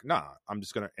Jackson, like, nah, I'm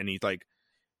just gonna, and he's like,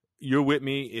 you're with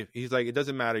me. If he's like, it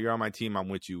doesn't matter, you're on my team, I'm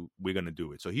with you, we're gonna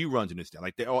do it. So he runs in this stand,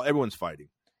 like everyone's fighting,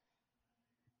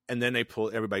 and then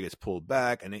everybody gets pulled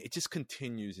back, and it just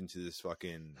continues into this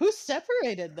fucking. Who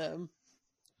separated them?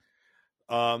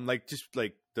 Like just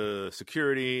like the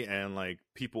security and like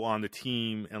people on the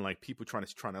team and like people trying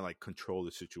to like control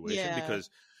the situation, because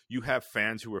you have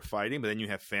fans who are fighting, but then you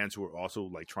have fans who are also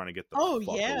like trying to get the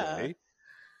fuck away.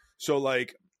 So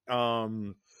like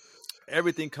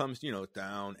everything comes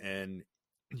down, and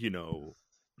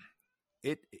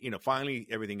it finally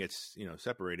everything gets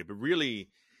separated, but really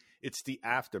it's the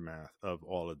aftermath of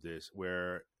all of this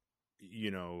where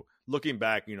looking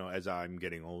back as I'm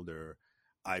getting older,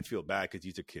 I feel bad because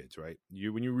these are kids, right?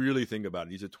 When you really think about it,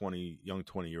 these are young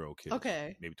 20-year-old kids,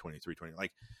 okay, maybe 23, 20,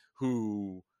 like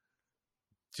who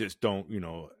just don't,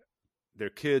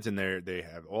 they're kids, and they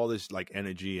have all this like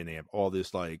energy, and they have all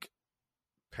this like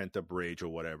pent up rage or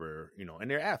whatever,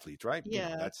 and they're athletes, right?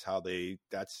 Yeah,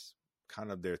 that's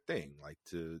kind of their thing. Like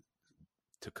to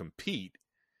compete,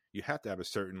 you have to have a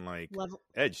certain like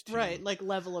edge to right, like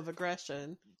level of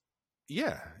aggression.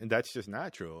 Yeah, and that's just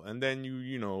natural. And then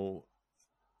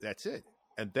that's it.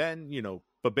 And then,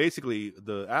 but basically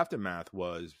the aftermath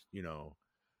was,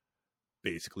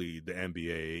 basically the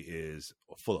NBA is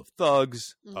full of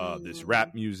thugs, this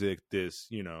rap music, this,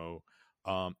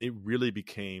 it really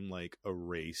became like a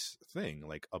race thing,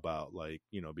 like about like,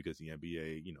 because the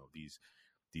NBA,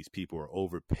 these people are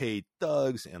overpaid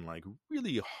thugs and like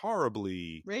really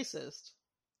horribly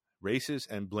racist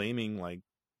and blaming like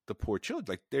the poor children,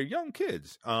 like they're young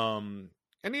kids.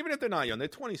 And even if they're not young, they're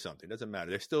 20-something. Doesn't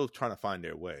matter. They're still trying to find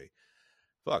their way.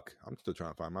 Fuck, I'm still trying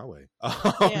to find my way.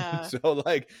 So,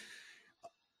 like,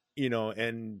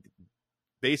 and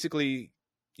basically,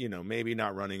 maybe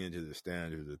not running into the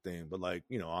stand is a thing, but like,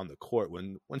 on the court,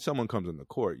 when someone comes on the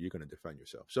court, you're going to defend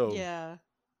yourself. So, yeah.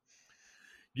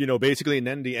 Basically, and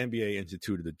then the NBA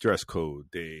instituted the dress code.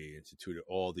 They instituted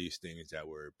all these things that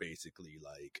were basically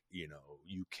like,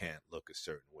 you can't look a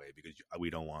certain way because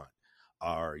we don't want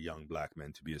our young black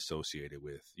men to be associated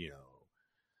with,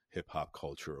 hip hop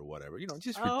culture or whatever,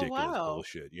 just ridiculous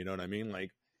bullshit. You know what I mean?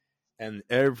 Like, and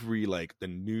every, like the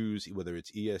news, whether it's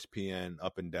ESPN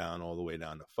up and down, all the way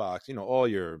down to Fox, all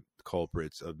your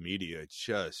culprits of media,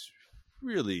 just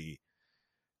really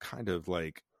kind of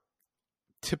like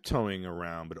tiptoeing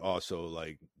around, but also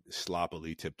like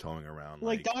sloppily tiptoeing around,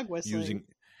 like dog whistling.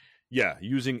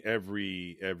 Using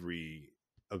every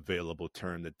available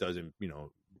term that doesn't,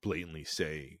 blatantly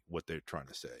say what they're trying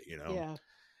to say, Yeah.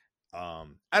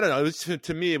 I don't know.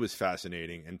 To me, it was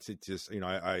fascinating, and to just,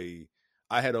 I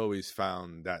had always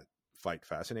found that fight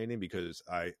fascinating because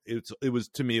it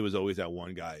was always that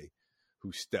one guy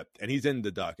who stepped, and he's in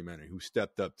the documentary, who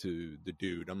stepped up to the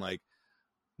dude. I'm like,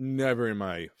 never in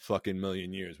my fucking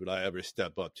million years would I ever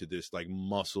step up to this like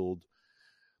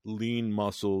lean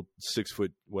muscled 6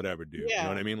 foot whatever dude. Yeah. You know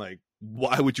what I mean? Like,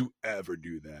 why would you ever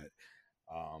do that?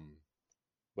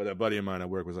 But a buddy of mine at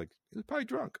work was like, he was probably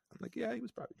drunk. I'm like, yeah, he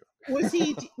was probably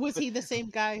drunk. Was he the same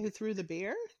guy who threw the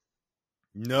beer?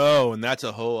 No, and that's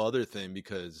a whole other thing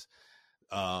because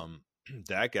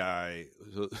that guy.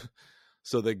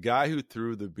 So the guy who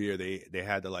threw the beer, they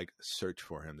had to like search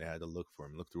for him. They had to look for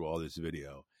him, look through all this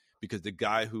video, because the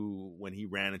guy who, when he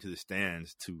ran into the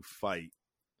stands to fight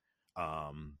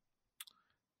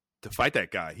that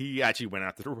guy, he actually went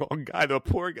after the wrong guy. The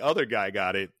poor other guy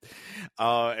got it,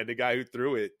 and the guy who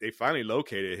threw it, they finally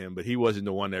located him, but he wasn't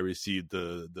the one that received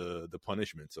the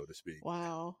punishment, so to speak.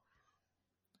 Wow.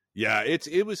 Yeah,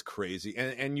 it was crazy,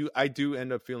 and I do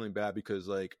end up feeling bad because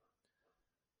like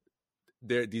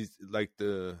they're these like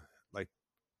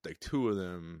two of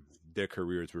them their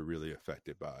careers were really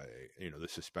affected by, the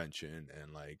suspension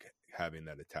and like having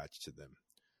that attached to them.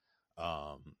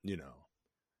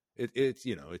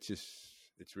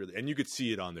 It's really, and you could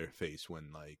see it on their face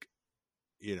when like,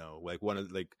 like one of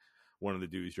the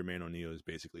dudes, Jermaine O'Neal, is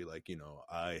basically like,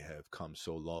 I have come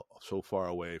so far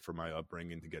away from my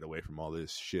upbringing to get away from all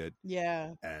this shit.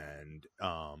 Yeah. And,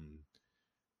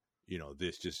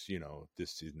 this just,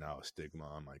 this is now a stigma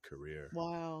on my career.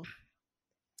 Wow.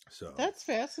 So that's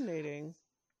fascinating.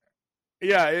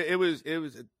 Yeah, it was,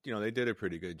 they did a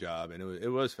pretty good job, and it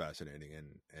was fascinating,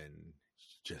 and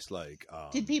just like,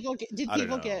 did people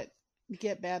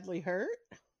get badly hurt?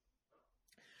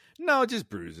 No, just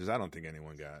bruises. I don't think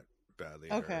anyone got badly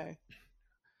hurt. Okay.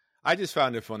 I just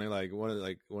found it funny. Like one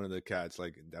of the cats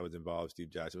like that was involved,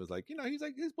 Steve Jackson, was like, he's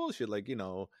like, it's bullshit. Like,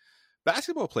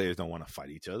 basketball players don't want to fight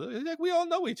each other. It's like, we all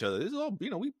know each other. This is all,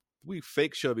 we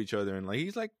fake shove each other, and like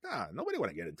he's like, nah, nobody want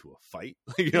to get into a fight.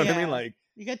 You know what I mean? Like,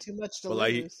 you got too much to lose.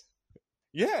 Like, he's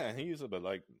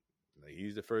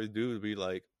he's the first dude to be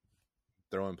like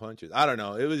throwing punches. I don't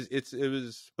know. It was,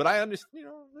 but I understand.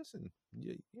 Listen,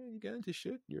 you get into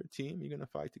shit. You're a team. You're gonna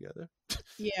fight together.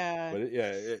 Yeah, but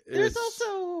there's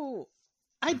also,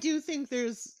 I do think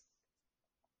there's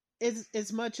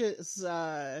as much as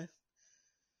I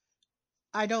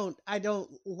don't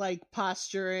like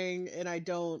posturing, and I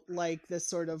don't like this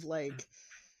sort of like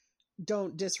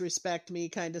don't disrespect me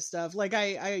kind of stuff. Like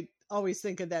I always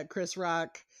think of that Chris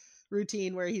Rock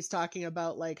routine where he's talking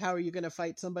about like, how are you going to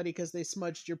fight somebody because they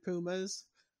smudged your Pumas?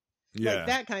 Yeah. Like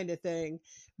that kind of thing.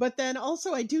 But then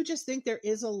also I do just think there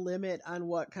is a limit on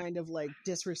what kind of like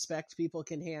disrespect people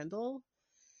can handle.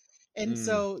 And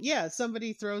so, yeah,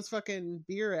 somebody throws fucking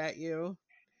beer at you.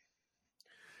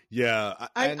 Yeah,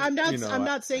 I'm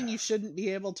not saying you shouldn't be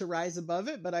able to rise above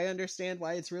it, but I understand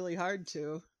why it's really hard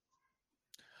to.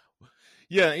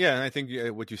 Yeah, and I think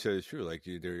what you said is true. Like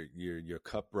your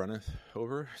cup runneth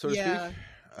over, so to speak.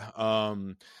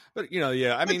 But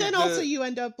I mean, then also you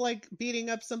end up like beating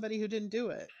up somebody who didn't do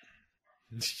it.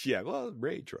 Yeah, well,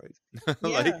 rage, right?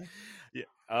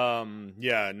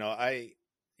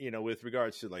 With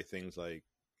regards to like things like,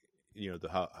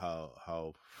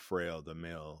 how frail the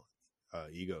male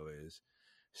ego is,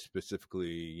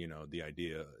 specifically, the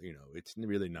idea, it's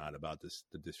really not about the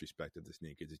disrespect of the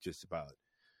sneakers. It's just about,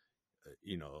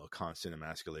 a constant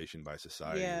emasculation by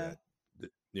society. Yeah. That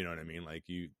you know what I mean? Like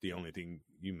the only thing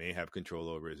you may have control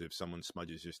over is if someone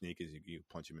smudges your sneakers, you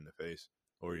punch him in the face,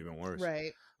 or even worse.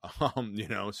 Right.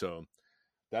 So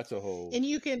that's a whole. And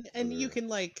you can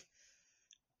like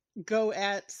go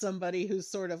at somebody who's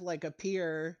sort of like a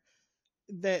peer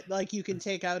that like you can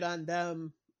take out on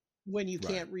them when you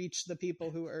can't reach the people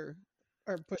who are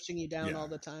pushing you down all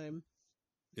the time.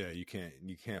 Yeah, you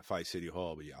can't fight City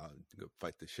Hall, but I'll go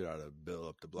fight the shit out of Bill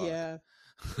up the block. Yeah.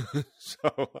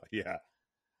 So yeah,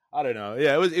 I don't know.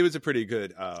 Yeah, it was a pretty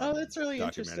good that's really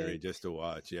documentary interesting just to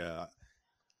watch. Yeah.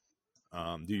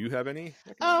 Do you have any?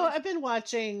 Oh, I've been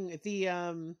watching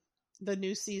the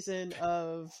new season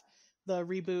of the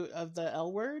reboot of the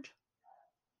L Word,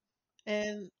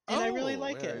 and I really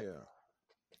like it. Yeah.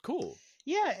 Cool.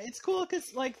 Yeah, it's cool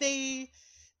because like they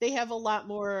have a lot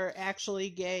more actually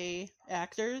gay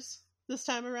actors this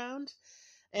time around,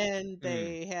 and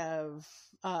they have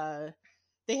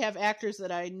actors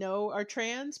that I know are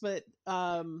trans, but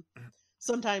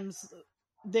sometimes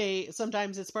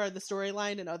it's part of the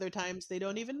storyline, and other times they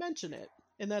don't even mention it,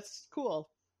 and that's cool.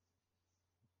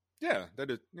 Yeah, that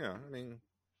is. Yeah, I mean,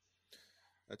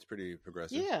 that's pretty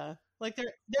progressive. Yeah, like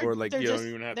they're you don't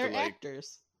even have to like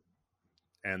actors,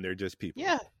 and they're just people.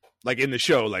 Yeah. Like in the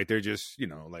show, like they're just,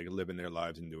 like living their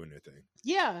lives and doing their thing.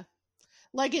 Yeah.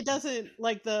 Like it doesn't,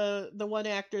 like the one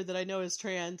actor that I know is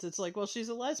trans, it's like, well, she's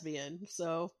a lesbian,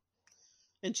 so,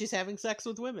 and she's having sex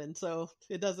with women, so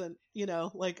it doesn't,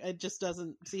 like it just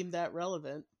doesn't seem that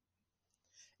relevant.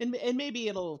 And maybe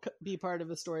it'll be part of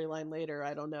a storyline later,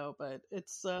 I don't know, but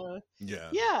it's, I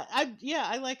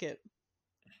like it.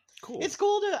 Cool. It's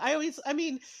cool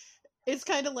it's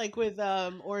kind of like with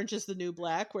Orange is the New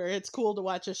Black, where it's cool to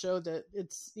watch a show that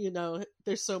it's,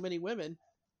 there's so many women.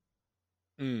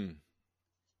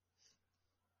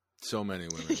 So many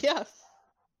women. Yeah.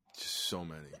 Just so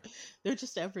many. They're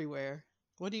just everywhere.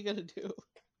 What are you going to do?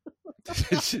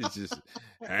 just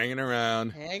hanging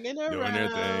around. Doing their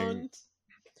thing.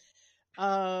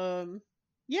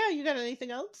 Yeah, you got anything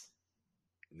else?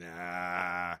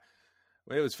 Nah.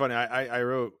 Well, it was funny. I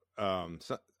wrote, I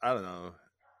don't know.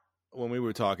 When we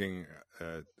were talking,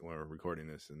 when we were recording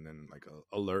this, and then like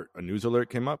a news alert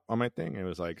came up on my thing, and it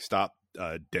was like, stop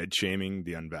dead shaming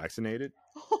the unvaccinated.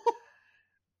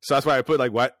 So that's why I put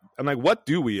like, what? I'm like, what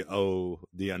do we owe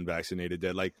the unvaccinated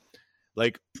dead? Like,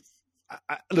 like,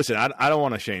 listen, I don't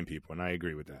want to shame people, and I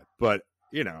agree with that, but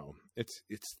it's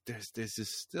there's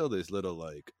still this little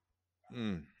like.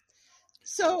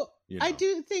 So I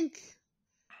do think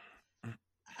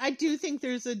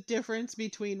there's a difference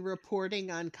between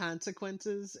reporting on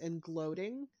consequences and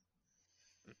gloating.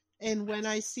 And when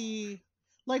I see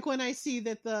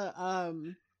that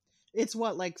the it's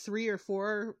what, like 3 or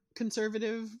 4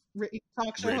 conservative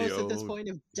talk show hosts at this point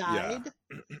have died.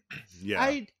 Yeah.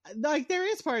 I like, there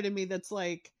is part of me that's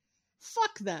like,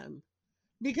 fuck them,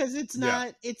 because it's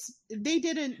not, they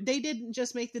didn't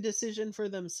just make the decision for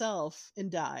themselves and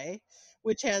die,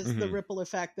 which has the ripple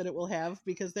effect that it will have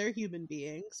because they're human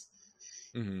beings.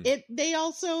 They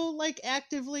also like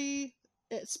actively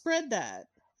spread that,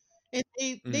 and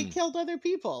they killed other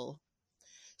people.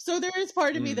 So there is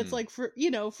part of me that's like, for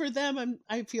them,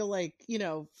 I feel like,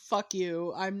 fuck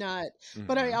you. I'm not,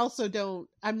 but I also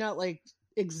I'm not like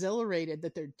exhilarated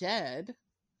that they're dead.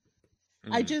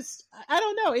 I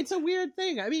don't know. It's a weird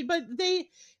thing. I mean, but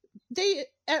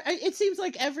it seems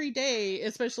like every day,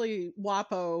 especially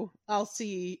WAPO, I'll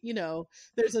see,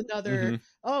 there's another,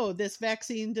 this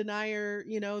vaccine denier,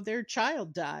 their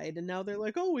child died, and now they're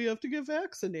like, oh, we have to get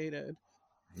vaccinated.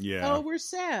 Yeah. Oh, we're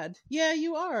sad. Yeah,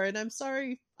 you are, and I'm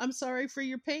sorry for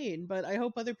your pain, but I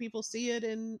hope other people see it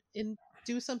and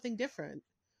do something different.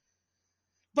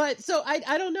 But so I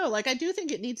don't know. Like, I do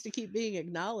think it needs to keep being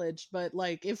acknowledged, but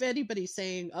like, if anybody's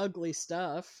saying ugly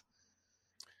stuff,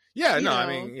 I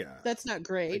mean, that's not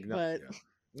great. But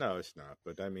no, it's not.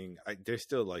 But I mean, they're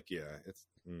still like, it's.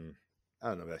 I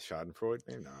don't know if that's Schadenfreude.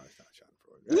 Maybe no, it's not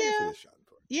Schadenfreude. Yeah,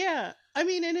 yeah. I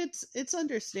mean, and it's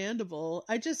understandable.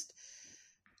 I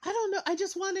don't know. I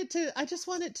just want it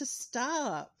to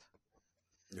stop.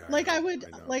 Yeah, like, I would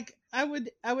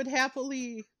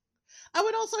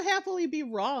also happily be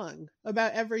wrong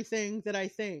about everything that I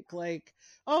think. Like,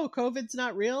 oh, COVID's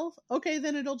not real. Okay,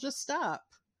 then it'll just stop.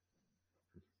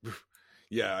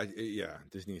 Yeah.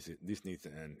 This needs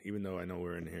to end. Even though I know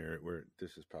we're in here,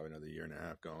 this is probably another year and a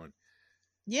half going.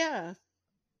 Yeah.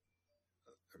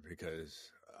 Because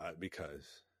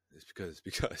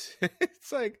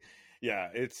it's like,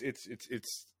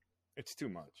 it's too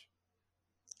much.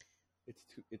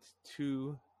 It's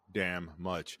too damn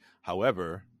much.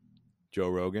 However, Joe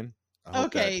Rogan.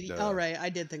 Okay, all right. I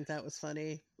did think that was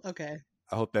funny. Okay.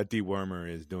 I hope that dewormer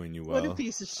is doing you well. What a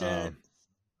piece of shit.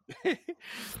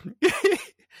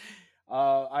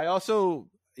 I also,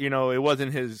 it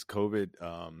wasn't his COVID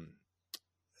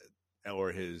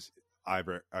or his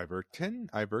Ivermectin,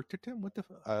 what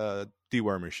the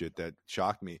dewormer shit that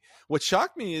shocked me. What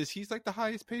shocked me is he's like the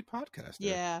highest paid podcaster.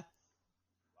 Yeah.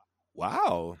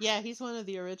 Wow. Yeah, he's one of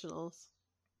the originals.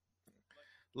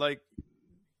 Like,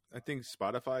 I think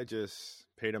Spotify just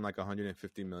paid him like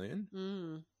 $150 million.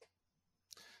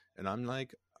 And I'm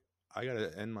like, I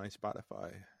gotta end my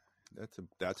Spotify.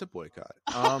 That's a boycott.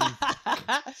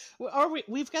 Or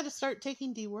we've got to start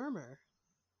taking dewormer.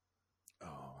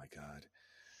 Oh my god!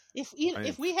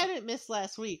 If we hadn't missed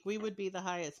last week, we would be the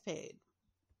highest paid.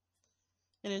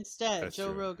 And instead,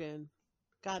 Joe Rogan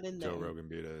got in there. Joe Rogan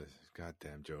beat us.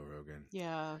 Goddamn Joe Rogan.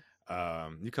 Yeah.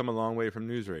 You come a long way from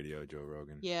news radio, Joe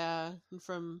Rogan. Yeah, and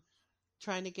from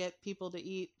trying to get people to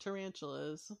eat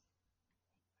tarantulas.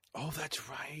 Oh, that's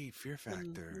right. Fear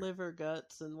Factor. And liver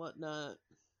guts and whatnot.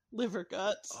 Liver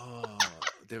guts. Oh,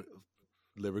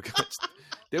 liver guts.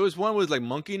 There was one with like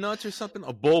monkey nuts or something.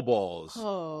 Oh, bull balls.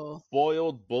 Oh,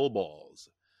 boiled bull balls.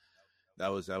 That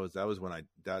was when I.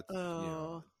 That.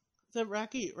 Oh, is that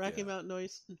Rocky Mountain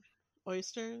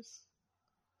oysters?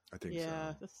 I think so.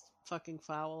 Yeah, that's fucking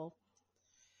foul.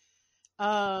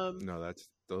 No, that's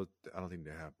those. I don't think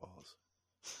they have balls.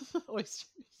 Oysters.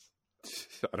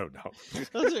 I don't know.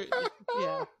 Those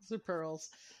are pearls.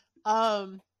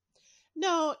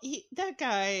 No, that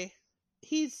guy,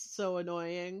 he's so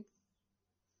annoying.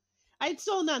 I'm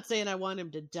still not saying I want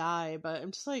him to die, but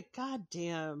I'm just like, god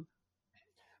damn.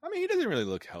 I mean, he doesn't really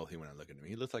look healthy when I look at him.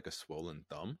 He looks like a swollen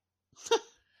thumb.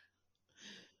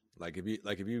 Like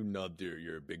if you nubbed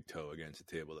your big toe against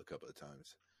the table a couple of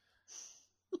times.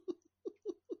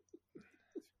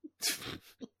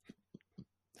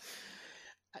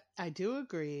 I do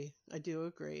agree.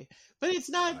 But it's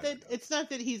not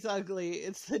that he's ugly,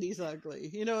 it's that he's ugly.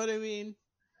 You know what I mean?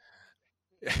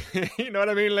 You know what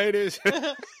I mean, ladies?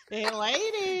 Hey,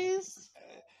 ladies.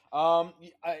 I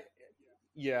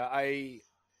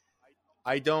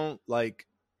don't like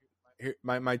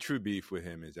my true beef with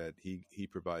him is that he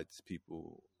provides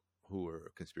people who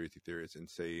are conspiracy theorists and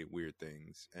say weird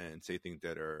things and say things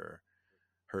that are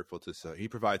hurtful to society. He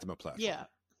provides them a platform. Yeah.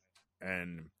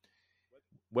 And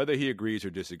whether he agrees or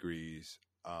disagrees,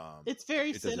 it's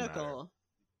very cynical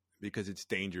because it's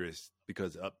dangerous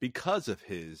because of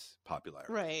his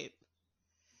popularity. Right.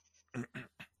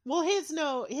 Well, his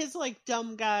like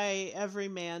dumb guy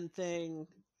everyman thing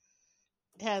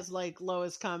has like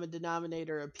lowest common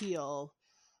denominator appeal,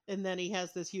 and then he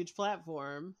has this huge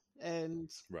platform,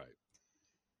 and right.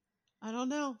 I don't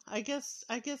know. I guess.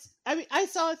 I mean, I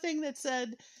saw a thing that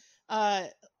said,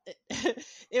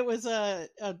 it was a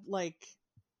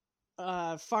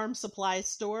farm supply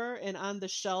store, and on the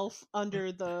shelf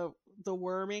under the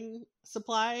worming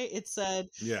supply, it said,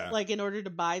 like, in order to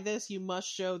buy this, you must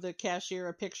show the cashier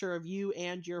a picture of you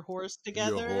and your horse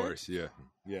together. Your horse,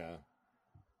 yeah.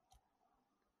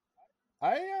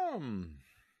 I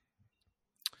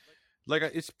like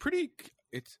it's pretty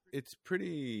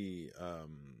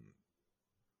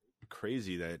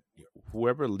crazy that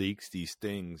whoever leaks these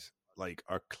things like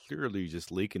are clearly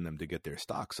just leaking them to get their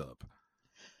stocks up.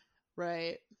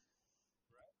 Right.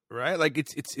 Like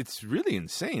it's really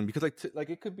insane because like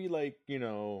it could be like, you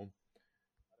know,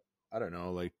 I don't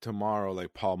know, like tomorrow,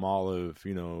 like Palmolive,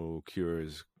 you know,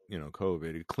 cures, you know,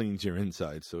 COVID. It cleans your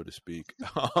insides, so to speak,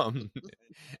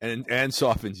 and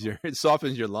softens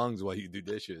your lungs while you do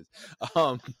dishes.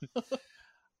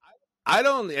 I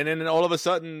don't, and then all of a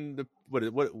sudden,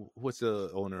 what's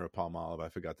the owner of Palmolive? I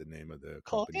forgot the name of the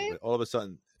company. Colgate? But all of a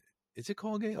sudden, is it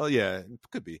Colgate? Oh yeah, it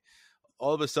could be.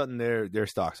 All of a sudden, their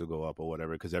stocks will go up or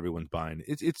whatever because everyone's buying.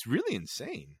 It's really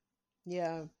insane.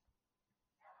 Yeah.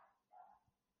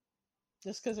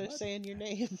 Just because they're saying your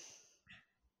name.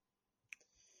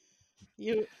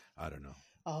 I don't know.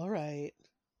 All right.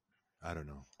 I don't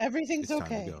know. Everything's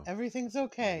okay. Everything's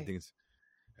okay.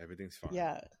 Everything's fine.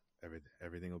 Yeah.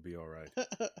 Everything will be all right.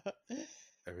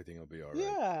 Everything will be all right.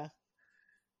 Yeah.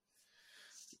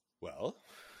 Well,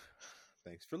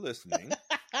 thanks for listening.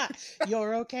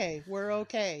 You're okay. We're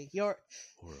okay. We're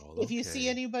all okay. If you see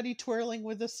anybody twirling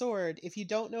with a sword, if you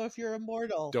don't know if you're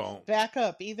immortal, don't back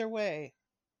up either way.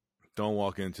 Don't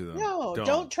walk into them. No,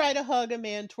 don't try to hug a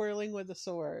man twirling with a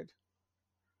sword.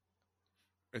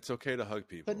 It's okay to hug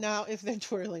people. But now if they're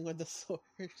twirling with a sword.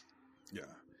 Yeah.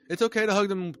 It's okay to hug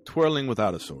them twirling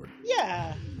without a sword.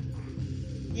 Yeah.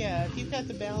 Yeah, if you've got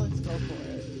the balance, go for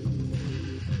it.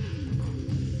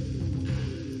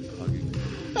 Hugging.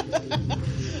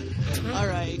 All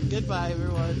right. Goodbye,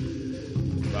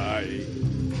 everyone. Bye.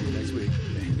 See you next week.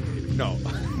 No.